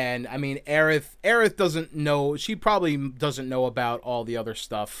 And I mean, Aerith doesn't know. She probably doesn't know about all the other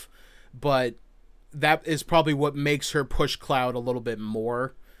stuff, but that is probably what makes her push Cloud a little bit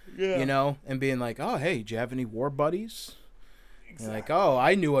more. Yeah. You know, and being like, "Oh, hey, do you have any war buddies?" Exactly. Like, "Oh,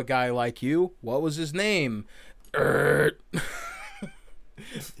 I knew a guy like you. What was his name?"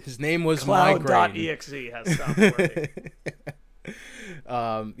 His name was Cloud.exe has stopped working.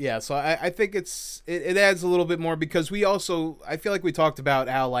 Yeah, so I think it adds a little bit more because I feel like we talked about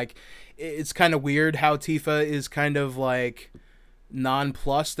how like it's kind of weird how Tifa is kind of like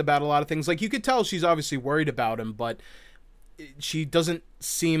nonplussed about a lot of things. Like you could tell she's obviously worried about him, but she doesn't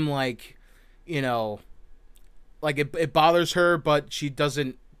seem like, you know, like it bothers her, but she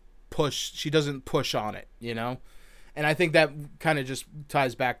doesn't push on it, you know? And I think that kind of just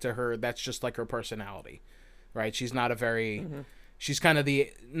ties back to her. That's just like her personality, right? She's not a very, she's kind of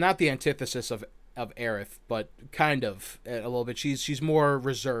not the antithesis of Aerith, but kind of a little bit. She's more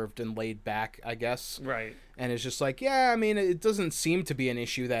reserved and laid back, I guess. Right. And it's just like, yeah, I mean, it doesn't seem to be an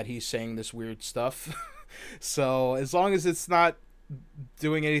issue that he's saying this weird stuff. So as long as it's not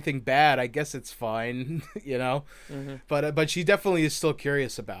doing anything bad, I guess it's fine, you know? But she definitely is still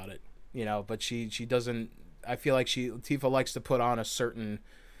curious about it, you know, but she doesn't, I feel like Tifa likes to put on a certain,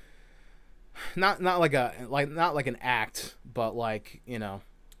 not like an act, but like, you know,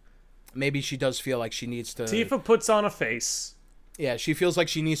 maybe she does feel like she needs to. Tifa puts on a face. Yeah, she feels like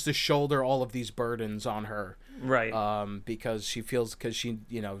she needs to shoulder all of these burdens on her. Right. Because she,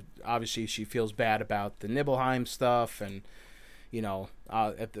 you know, obviously she feels bad about the Nibelheim stuff, and you know,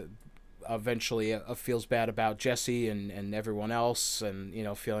 eventually feels bad about Jessie and everyone else, and you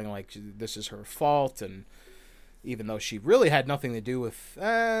know, feeling like this is her fault, and even though she really had nothing to do with,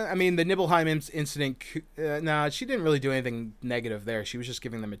 I mean, the Nibelheim incident, she didn't really do anything negative there. She was just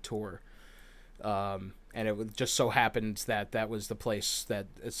giving them a tour. And it just so happened that was the place that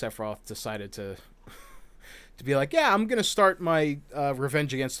Sephiroth decided to be like, yeah, I'm going to start my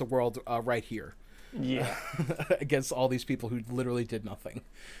revenge against the world right here. Yeah. Against all these people who literally did nothing.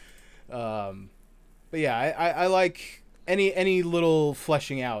 But yeah, I like any little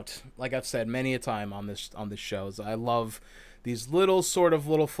fleshing out, like I've said many a time on this show. I love these little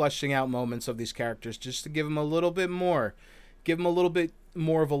fleshing out moments of these characters just to give them a little bit more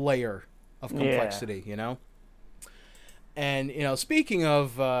of a layer of complexity, you know? And, you know, speaking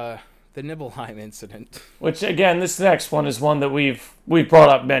of the Nibelheim incident. Which, again, this next one is one that we've brought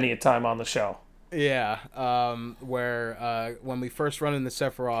up many a time on the show. Yeah, where when we first run into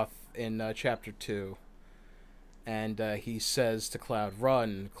Sephiroth in Chapter 2, and he says to Cloud,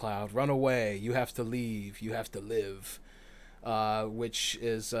 Cloud, run away, you have to leave, you have to live. Which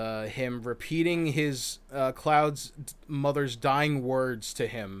is him repeating his Cloud's mother's dying words to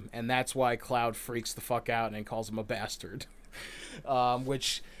him, and that's why Cloud freaks the fuck out and calls him a bastard.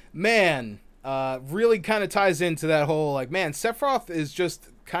 Which, man, really kind of ties into that whole, like, man, Sephiroth is just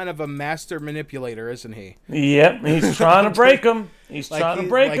kind of a master manipulator, isn't he? Yep, he's trying to break him. He's trying to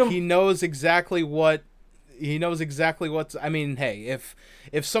break him. He knows exactly what. I mean, hey,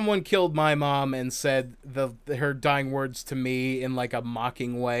 if someone killed my mom and said her dying words to me in like a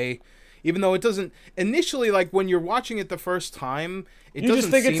mocking way, even though it doesn't initially, like when you're watching it the first time, you just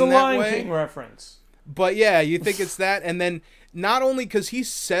think it's a Lion King reference. But yeah, you think it's that, and then not only because he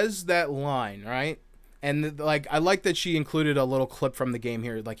says that line, right? And like I like that she included a little clip from the game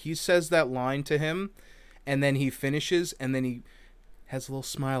here. Like he says that line to him, and then he finishes, and then he has a little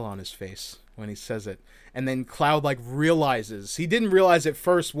smile on his face when he says it. And then Cloud like realizes, he didn't realize at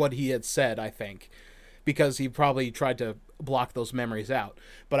first what he had said, I think, because he probably tried to block those memories out.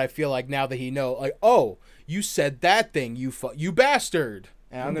 But I feel like now that he knows, like, oh, you said that thing, you bastard,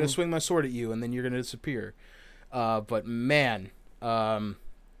 and I'm going to swing my sword at you, and then you're going to disappear. But man,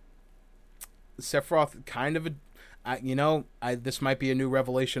 Sephiroth kind of this might be a new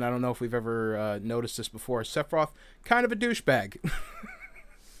revelation. I don't know if we've ever noticed this before. Sephiroth, kind of a douchebag.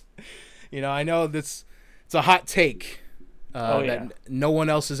 You know, I know it's a hot take that no one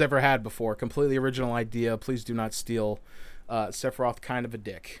else has ever had before. Completely original idea. Please do not steal. Sephiroth, kind of a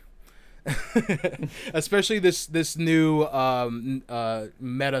dick. Especially this new meta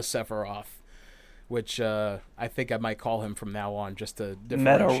Sephiroth, which I think I might call him from now on just to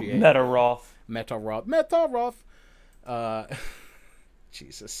differentiate. Meta-Roth. Meta-Roth.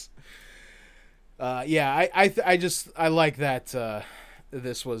 Jesus. Yeah, I like that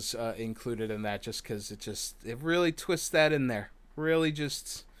this was included in that just because it really twists that in there. Really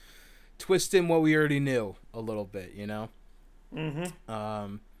just twist in what we already knew a little bit, you know?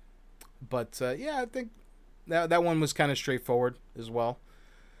 Mm-hmm. But yeah, I think that one was kind of straightforward as well.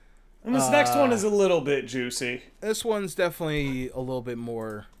 And this next one is a little bit juicy. This one's definitely a little bit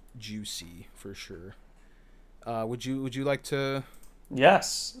more juicy for sure. Would you like to?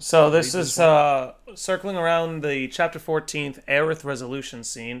 Yes. So this is circling around the chapter 14th Aerith resolution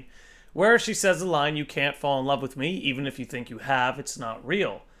scene, where she says the line, "You can't fall in love with me, even if you think you have. It's not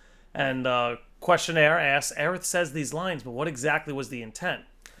real." And questionnaire asks, Aerith says these lines, but what exactly was the intent?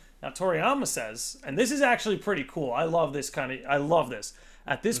 Now Toriyama says, and this is actually pretty cool. I love this.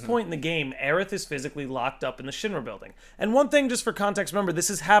 At this point in the game, Aerith is physically locked up in the Shinra building. And one thing, just for context, remember,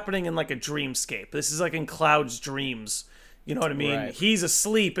 this is happening in like a dreamscape. This is like in Cloud's dreams. You know what I mean? Right. He's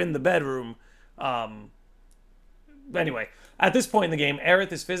asleep in the bedroom. Anyway, at this point in the game,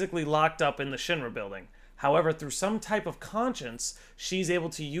 Aerith is physically locked up in the Shinra building. However, through some type of conscience, she's able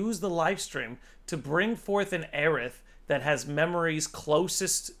to use the live stream to bring forth an Aerith that has memories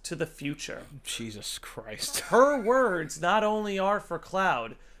closest to the future. Jesus Christ. Her words not only are for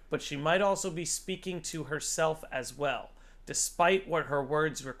Cloud, but she might also be speaking to herself as well. Despite what her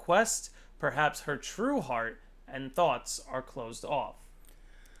words request, perhaps her true heart and thoughts are closed off.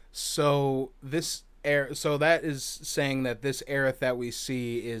 So that is saying that this Aerith that we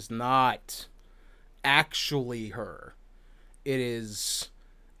see is not actually her. It is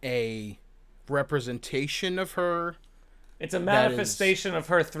a representation of her. It's a manifestation of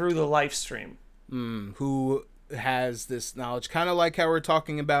her through the live stream. Who has this knowledge, kind of like how we're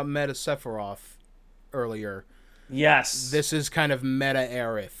talking about Meta Sephiroth earlier. Yes. This is kind of Meta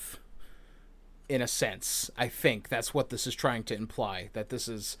Aerith, in a sense. I think that's what this is trying to imply. That this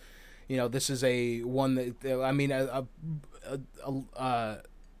is, this is a one that, I mean, an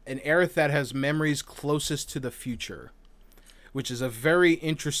Aerith that has memories closest to the future, which is a very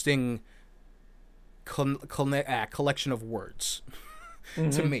interesting collection of words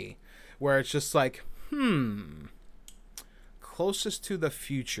to me, where it's just like, closest to the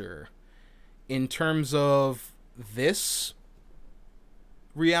future in terms of this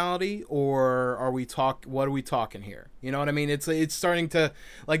reality, or what are we talking here? You know what I mean? It's starting to,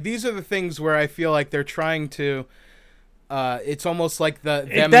 like, these are the things where I feel like they're trying to it's almost like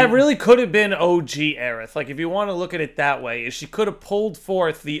that really could have been OG Aerith. Like, if you want to look at it that way, is she could have pulled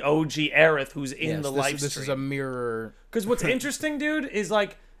forth the OG Aerith who's in the live stream. This is a mirror. Because what's interesting, dude, is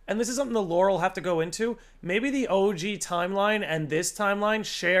like, and this is something the lore will have to go into, maybe the OG timeline and this timeline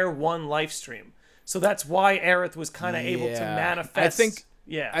share one live stream. So that's why Aerith was kind of able to manifest.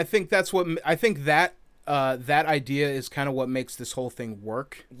 I think that idea is kind of what makes this whole thing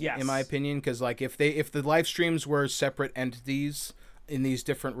work. Yes. In my opinion, because like if the live streams were separate entities in these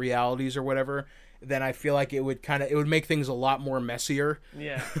different realities or whatever, then I feel like it would make things a lot more messier.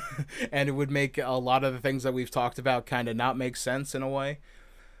 Yeah. And it would make a lot of the things that we've talked about kind of not make sense in a way.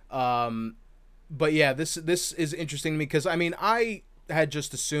 But yeah, this is interesting to me because I mean I had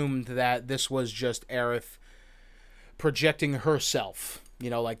just assumed that this was just Aerith projecting herself.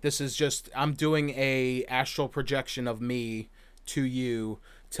 Like this is just, I'm doing a astral projection of me to you,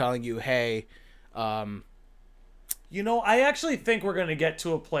 telling you, hey, I actually think we're going to get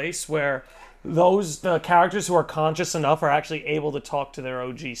to a place where the characters who are conscious enough are actually able to talk to their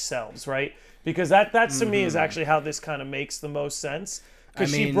OG selves, right? Because that to me is actually how this kind of makes the most sense. Because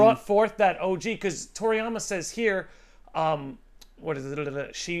she brought forth that OG, because Toriyama says here, what is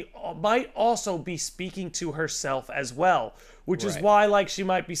it? She might also be speaking to herself as well, which is why, like, she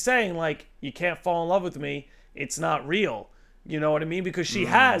might be saying, like, you can't fall in love with me. It's not real. You know what I mean? Because she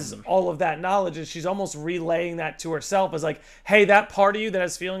has all of that knowledge, and she's almost relaying that to herself as like, hey, that part of you that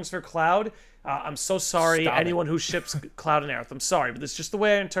has feelings for Cloud, I'm so sorry. Anyone who ships Cloud and Aerith, I'm sorry, but that's just the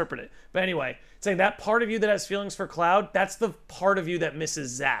way I interpret it. But anyway, saying that part of you that has feelings for Cloud, that's the part of you that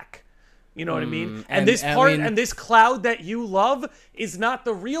misses Zack. You know what I mean? And this Cloud that you love is not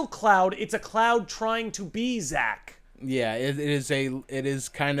the real Cloud. It's a Cloud trying to be Zack. Yeah, it is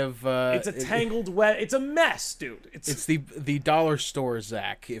kind of it's a tangled web. It's a mess, dude. It's the dollar store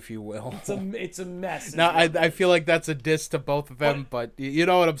Zack, if you will. It's a mess. Now I feel like that's a diss to both of them, but you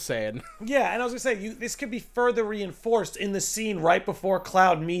know what I'm saying. Yeah, and I was gonna say this could be further reinforced in the scene right before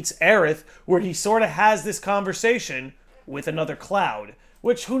Cloud meets Aerith, where he sort of has this conversation with another Cloud.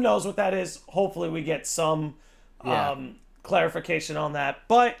 Which, who knows what that is? Hopefully we get some clarification on that.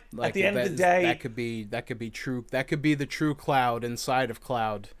 But Like, at the end of the day, that could be true. That could be the true Cloud inside of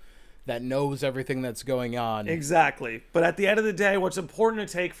Cloud that knows everything that's going on. exactly. But at the end of the day, what's important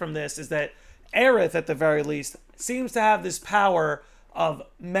to take from this is that Aerith, at the very least, seems to have this power of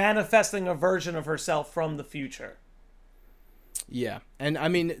manifesting a version of herself from the future. Yeah, and I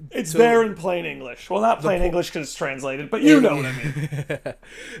mean, It's there in plain English. Well, not plain English because it's translated, but you know what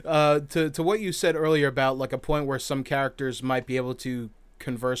I mean. To what you said earlier about like a point where some characters might be able to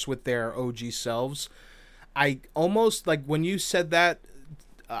converse with their OG selves, I almost like when you said that,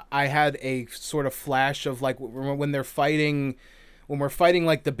 I had a sort of flash of like when they're fighting, when we're fighting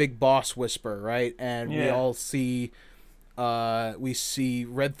like the big boss Whisper, right? And we all see, we see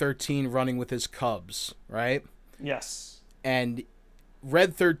Red 13 running with his cubs, right? Yes. And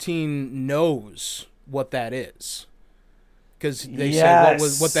Red 13 knows what that is. Because they say,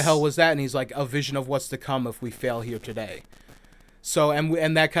 what the hell was that? And he's like, a vision of what's to come if we fail here today. So,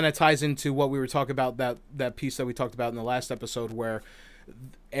 and that kind of ties into what we were talking about, that piece that we talked about in the last episode, where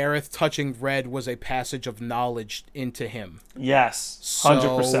Aerith touching Red was a passage of knowledge into him. Yes,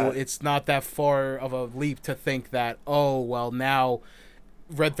 100%. So it's not that far of a leap to think that, oh, well, now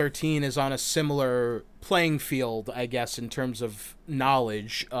Red 13 is on a similar playing field, I guess, in terms of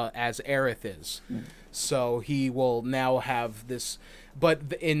knowledge as Aerith is. So he will now have this. But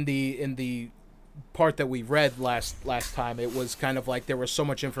in the part that we read last time, it was kind of like there was so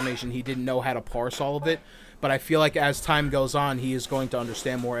much information he didn't know how to parse all of it. But I feel like as time goes on, he is going to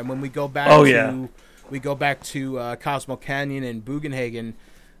understand more. And when we go back to Cosmo Canyon and Bugenhagen,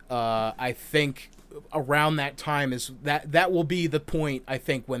 I think around that time is that will be the point, I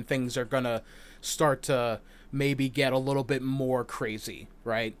think, when things are gonna start to maybe get a little bit more crazy,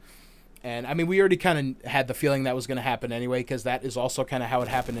 right? And I mean, we already kind of had the feeling that was going to happen anyway, because that is also kind of how it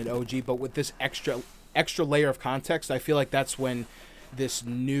happened in OG. But with this extra layer of context, I feel like that's when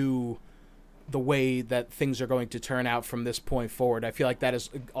the way that things are going to turn out from this point forward. I feel like that is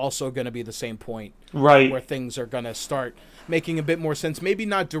also going to be the same point, right, where things are going to start making a bit more sense. Maybe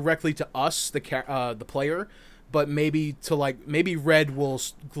not directly to us, the player, but maybe Red will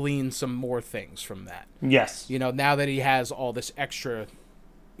glean some more things from that. Yes. Now that he has all this extra,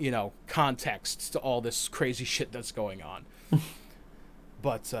 context to all this crazy shit that's going on.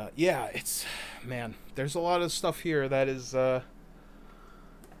 But, there's a lot of stuff here that is,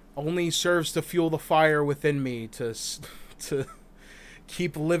 only serves to fuel the fire within me to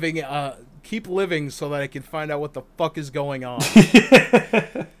keep living so that I can find out what the fuck is going on.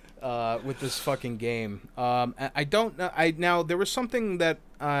 With this fucking game. I don't know. Now there was something that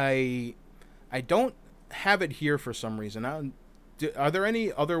I don't have it here for some reason. Are there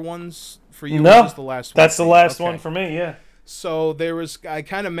any other ones for you? No, the last that's one? The last one for me. Yeah. So I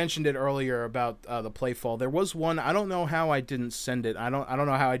kind of mentioned it earlier about the playfall. There was one. I don't know how I didn't send it. I don't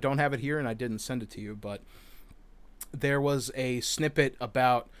know how I don't have it here and I didn't send it to you. But there was a snippet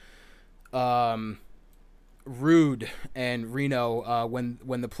about Rude and Reno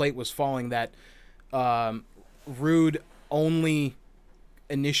when the plate was falling, that Rude only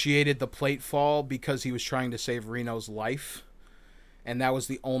initiated the plate fall because he was trying to save Reno's life, and that was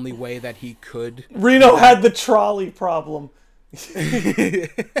the only way that he could. Reno had the trolley problem.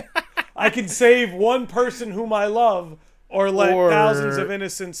 I can save one person whom I love, or let thousands of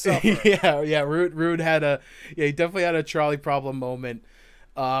innocents suffer. Yeah. Rude had he definitely had a trolley problem moment.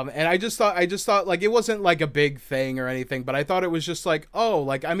 And I just thought like it wasn't like a big thing or anything, but I thought it was just like, oh,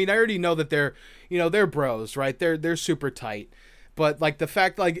 like, I mean, I already know that they're bros, right? They're super tight. But like the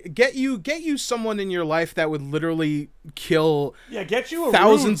fact, like, get you someone in your life that would literally kill get you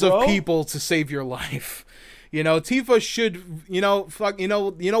thousands of people to save your life. Tifa should,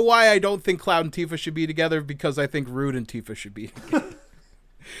 why I don't think Cloud and Tifa should be together? Because I think Rude and Tifa should be together.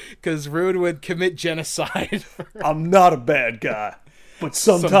 Because Rude would commit genocide. I'm not a bad guy. But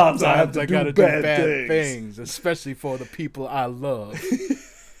sometimes I have to do bad things, especially for the people I love.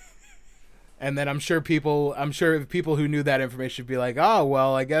 And then I'm sure people who knew that information would be like, oh,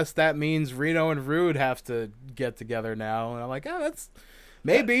 well, I guess that means Reno and Rude have to get together now. And I'm like, oh, that's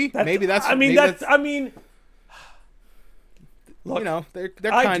maybe that's. Look,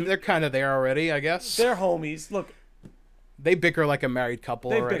 they're kind of there already, I guess. They're homies. Look. They bicker like a married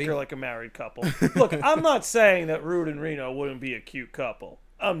couple already. They bicker like a married couple. Look, I'm not saying that Rude and Reno wouldn't be a cute couple.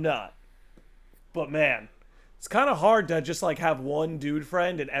 I'm not. But, man, it's kind of hard to just, like, have one dude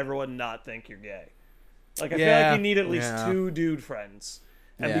friend and everyone not think you're gay. Like, I feel like you need at least two dude friends.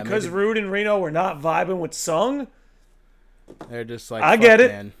 And because Rude and Reno were not vibing with Sung, they're just like, I get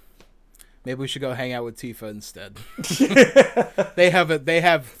it. Man. Maybe we should go hang out with Tifa instead. They're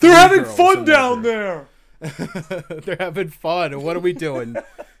having fun down there. They're having fun. And what are we doing?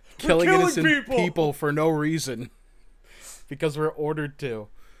 Killing innocent people for no reason. Because we're ordered to.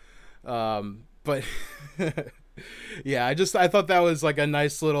 But yeah, I thought that was like a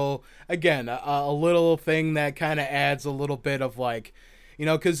nice little, again, a little thing that kind of adds a little bit of like,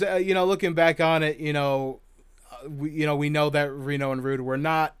 because looking back on it, we know that Reno and Rude were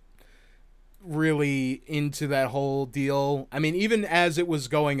not really into that whole deal. I mean, even as it was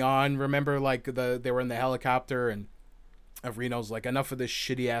going on, remember like they were in the helicopter and Reno's like, enough of this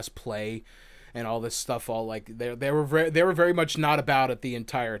shitty ass play and all this stuff. All like they were very much not about it the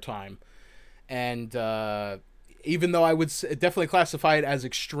entire time. And even though I would definitely classify it as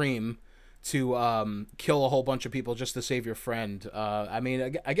extreme to kill a whole bunch of people just to save your friend, I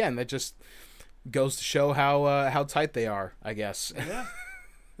mean, again, that just goes to show how tight they are, I guess. Yeah.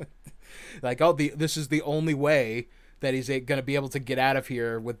 Like, this is the only way that he's going to be able to get out of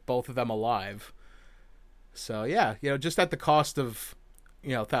here with both of them alive. So yeah, just at the cost of,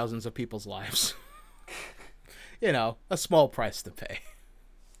 thousands of people's lives. A small price to pay.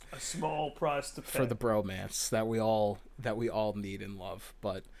 A small price to pay for the bromance that we all need and love.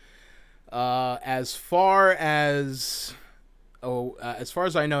 But as far as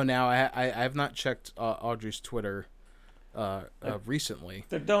I know now, I have not checked Audrey's Twitter recently.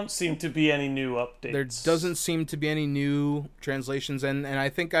 There don't seem to be any new updates. There doesn't seem to be any new translations, and I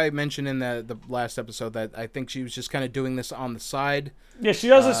think I mentioned in the last episode that I think she was just kind of doing this on the side. Yeah, she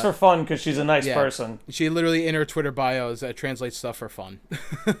does this for fun because she's a nice person. She literally in her Twitter bios translates stuff for fun.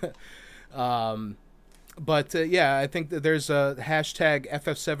 But I think that there's a hashtag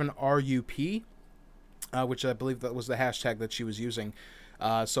FF7RUP, which I believe that was the hashtag that she was using.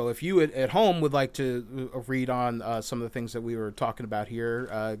 So if you at home would like to read on some of the things that we were talking about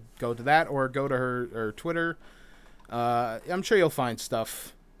here, go to that or go to her Twitter. I'm sure you'll find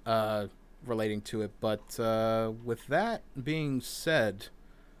stuff relating to it. But with that being said,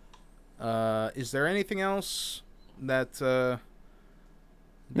 is there anything else that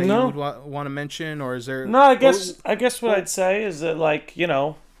you would want to mention, or is there? No, I guess what I'd say is that, like,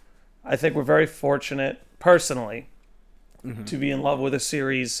 I think we're very fortunate personally. Mm-hmm. To be in love with a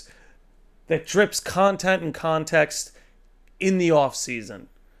series that drips content and context in the off season.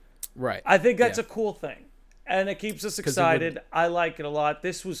 Right. I think that's a cool thing. And it keeps us excited. I like it a lot.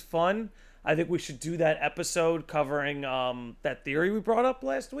 This was fun. I think we should do that episode covering that theory we brought up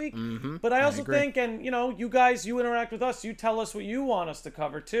last week. Mm-hmm. But I also think, and you guys, you interact with us, you tell us what you want us to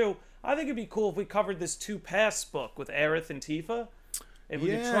cover too. I think it'd be cool if we covered this Two Paths book with Aerith and Tifa. If we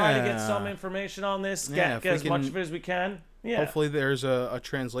could try to get some information on this, get as much of it as we can. Yeah. Hopefully there's a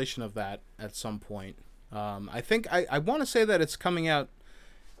translation of that at some point. I think I want to say that it's coming out.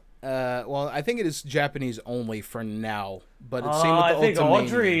 I think it is Japanese only for now. But it's same with the I think Ultimania.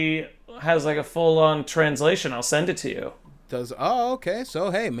 Audrey has like a full-on translation. I'll send it to you. Okay.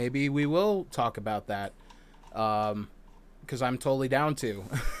 So hey, maybe we will talk about that. Because I'm totally down to.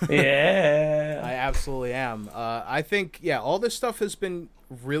 Yeah. I absolutely am. I think, all this stuff has been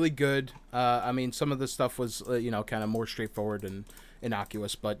really good. I mean, some of the stuff was, kind of more straightforward and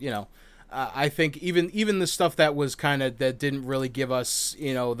innocuous. But, I think even the stuff that was that didn't really give us,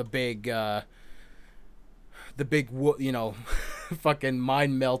 the big, fucking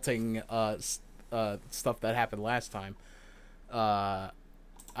mind-melting stuff that happened last time.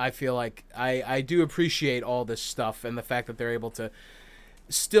 I feel like I do appreciate all this stuff and the fact that they're able to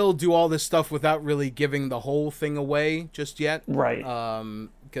still do all this stuff without really giving the whole thing away just yet. Right.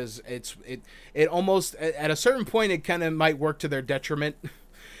 Because it almost, at a certain point, it kind of might work to their detriment.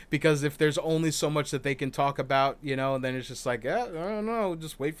 Because if there's only so much that they can talk about, then it's just like, I don't know,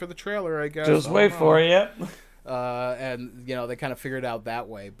 just wait for the trailer, I guess. Just wait for it, yep. And, they kind of figured it out that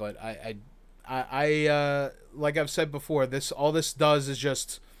way. But I like I've said before, all this does is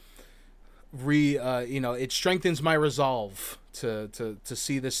just it strengthens my resolve to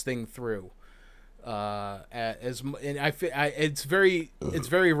see this thing through. It's very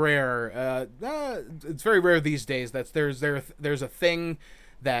rare. It's very rare these days that there's a thing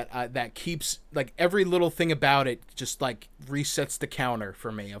that keeps, like, every little thing about it just like resets the counter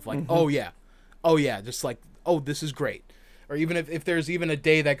for me of like, mm-hmm. oh yeah, just like, oh, this is great. Or even if there's even a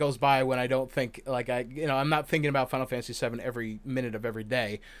day that goes by when I don't think, like, I'm not thinking about Final Fantasy VII every minute of every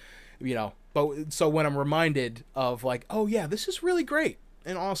day, But so when I'm reminded of like, oh yeah, this is really great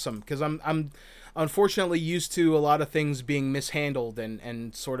and awesome, because I'm unfortunately used to a lot of things being mishandled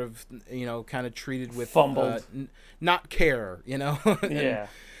and sort of kind of treated with fumbled, not care, Yeah.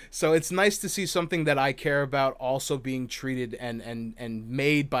 So it's nice to see something that I care about also being treated and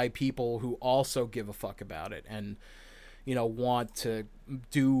made by people who also give a fuck about it. And want to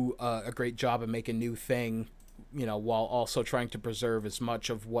do a great job and make a new thing, while also trying to preserve as much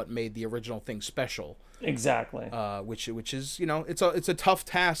of what made the original thing special. Exactly. Which is it's a tough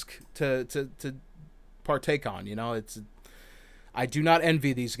task to partake on. I do not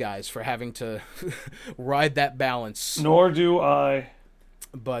envy these guys for having to ride that balance. Nor do I.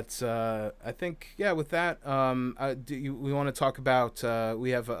 But I think, with that, we want to talk about,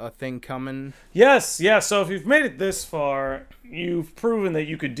 we have a thing coming? Yes, yeah. So if you've made it this far, you've proven that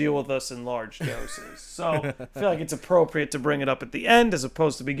you could deal with us in large doses. So I feel like it's appropriate to bring it up at the end as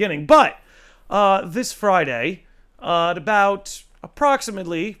opposed to beginning. But this Friday, at about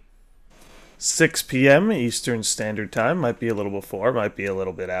approximately 6 p.m. Eastern Standard Time, might be a little before, might be a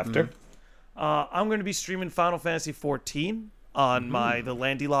little bit after, I'm going to be streaming Final Fantasy XIV on the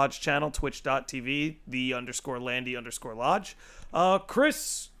Landy Lodge channel, twitch.tv, _Landy_Lodge.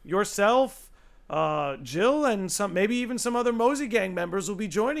 Chris, yourself, Jill, and maybe even some other Mosey Gang members will be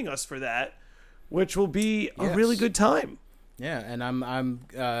joining us for that, which will be a really good time. Yeah, and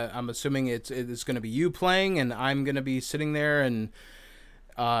I'm assuming it's going to be you playing, and I'm going to be sitting there and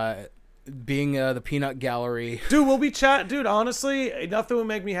being the peanut gallery. Dude, we'll be chat. Dude, honestly, nothing would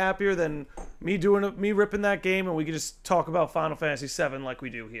make me happier than me ripping that game, and we can just talk about Final Fantasy VII like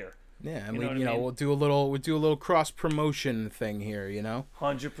we do here. Yeah, and we'll do a little cross promotion thing here.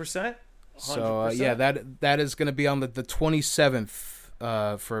 100%. So that is going to be on the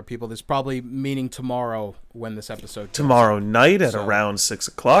 27th for people. That's probably meaning tomorrow when this episode. Tomorrow night at around 6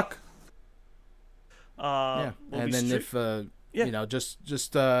 o'clock. And then if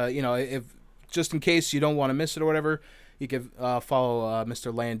if just in case you don't want to miss it or whatever, you can follow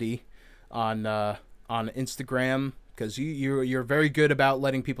Mr. Landy on Instagram, because you're very good about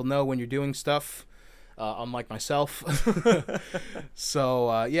letting people know when you're doing stuff, unlike myself. So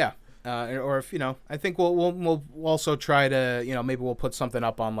or if I think we'll also try to maybe we'll put something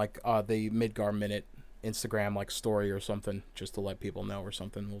up on like the Midgar Minute Instagram like story or something, just to let people know or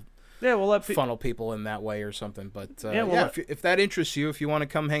something. We'll let funnel people in that way or something. But if that interests you, if you want to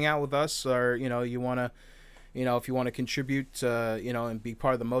come hang out with us, or you want to, if you want to contribute, and be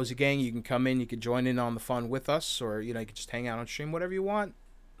part of the Mosey Gang, you can come in. You can join in on the fun with us, or you can just hang out on stream, whatever you want,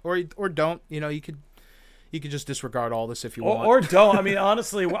 or don't. You could just disregard all this if you want, or don't. I mean,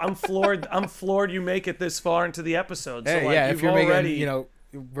 honestly, I'm floored. I'm floored you make it this far into the episode. So if you're already making,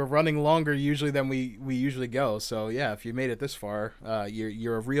 we're running longer usually than we usually go. So if you made it this far,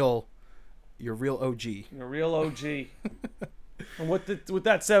 you're a real OG. You're a real OG. And with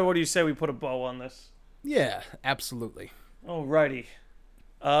that said, what do you say we put a bow on this? Yeah, absolutely. Alrighty.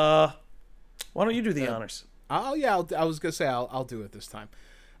 Why don't you do the honors? I was gonna say I'll do it this time.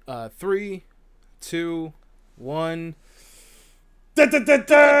 3, 2, 1.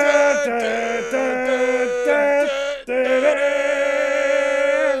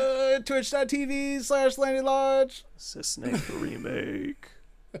 Twitch.tv/Landy Lodge. Snake remake.